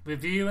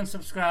 Review and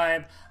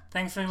subscribe.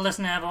 Thanks for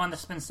listening, everyone.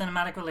 This has been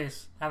Cinematic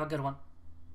Release. Have a good one.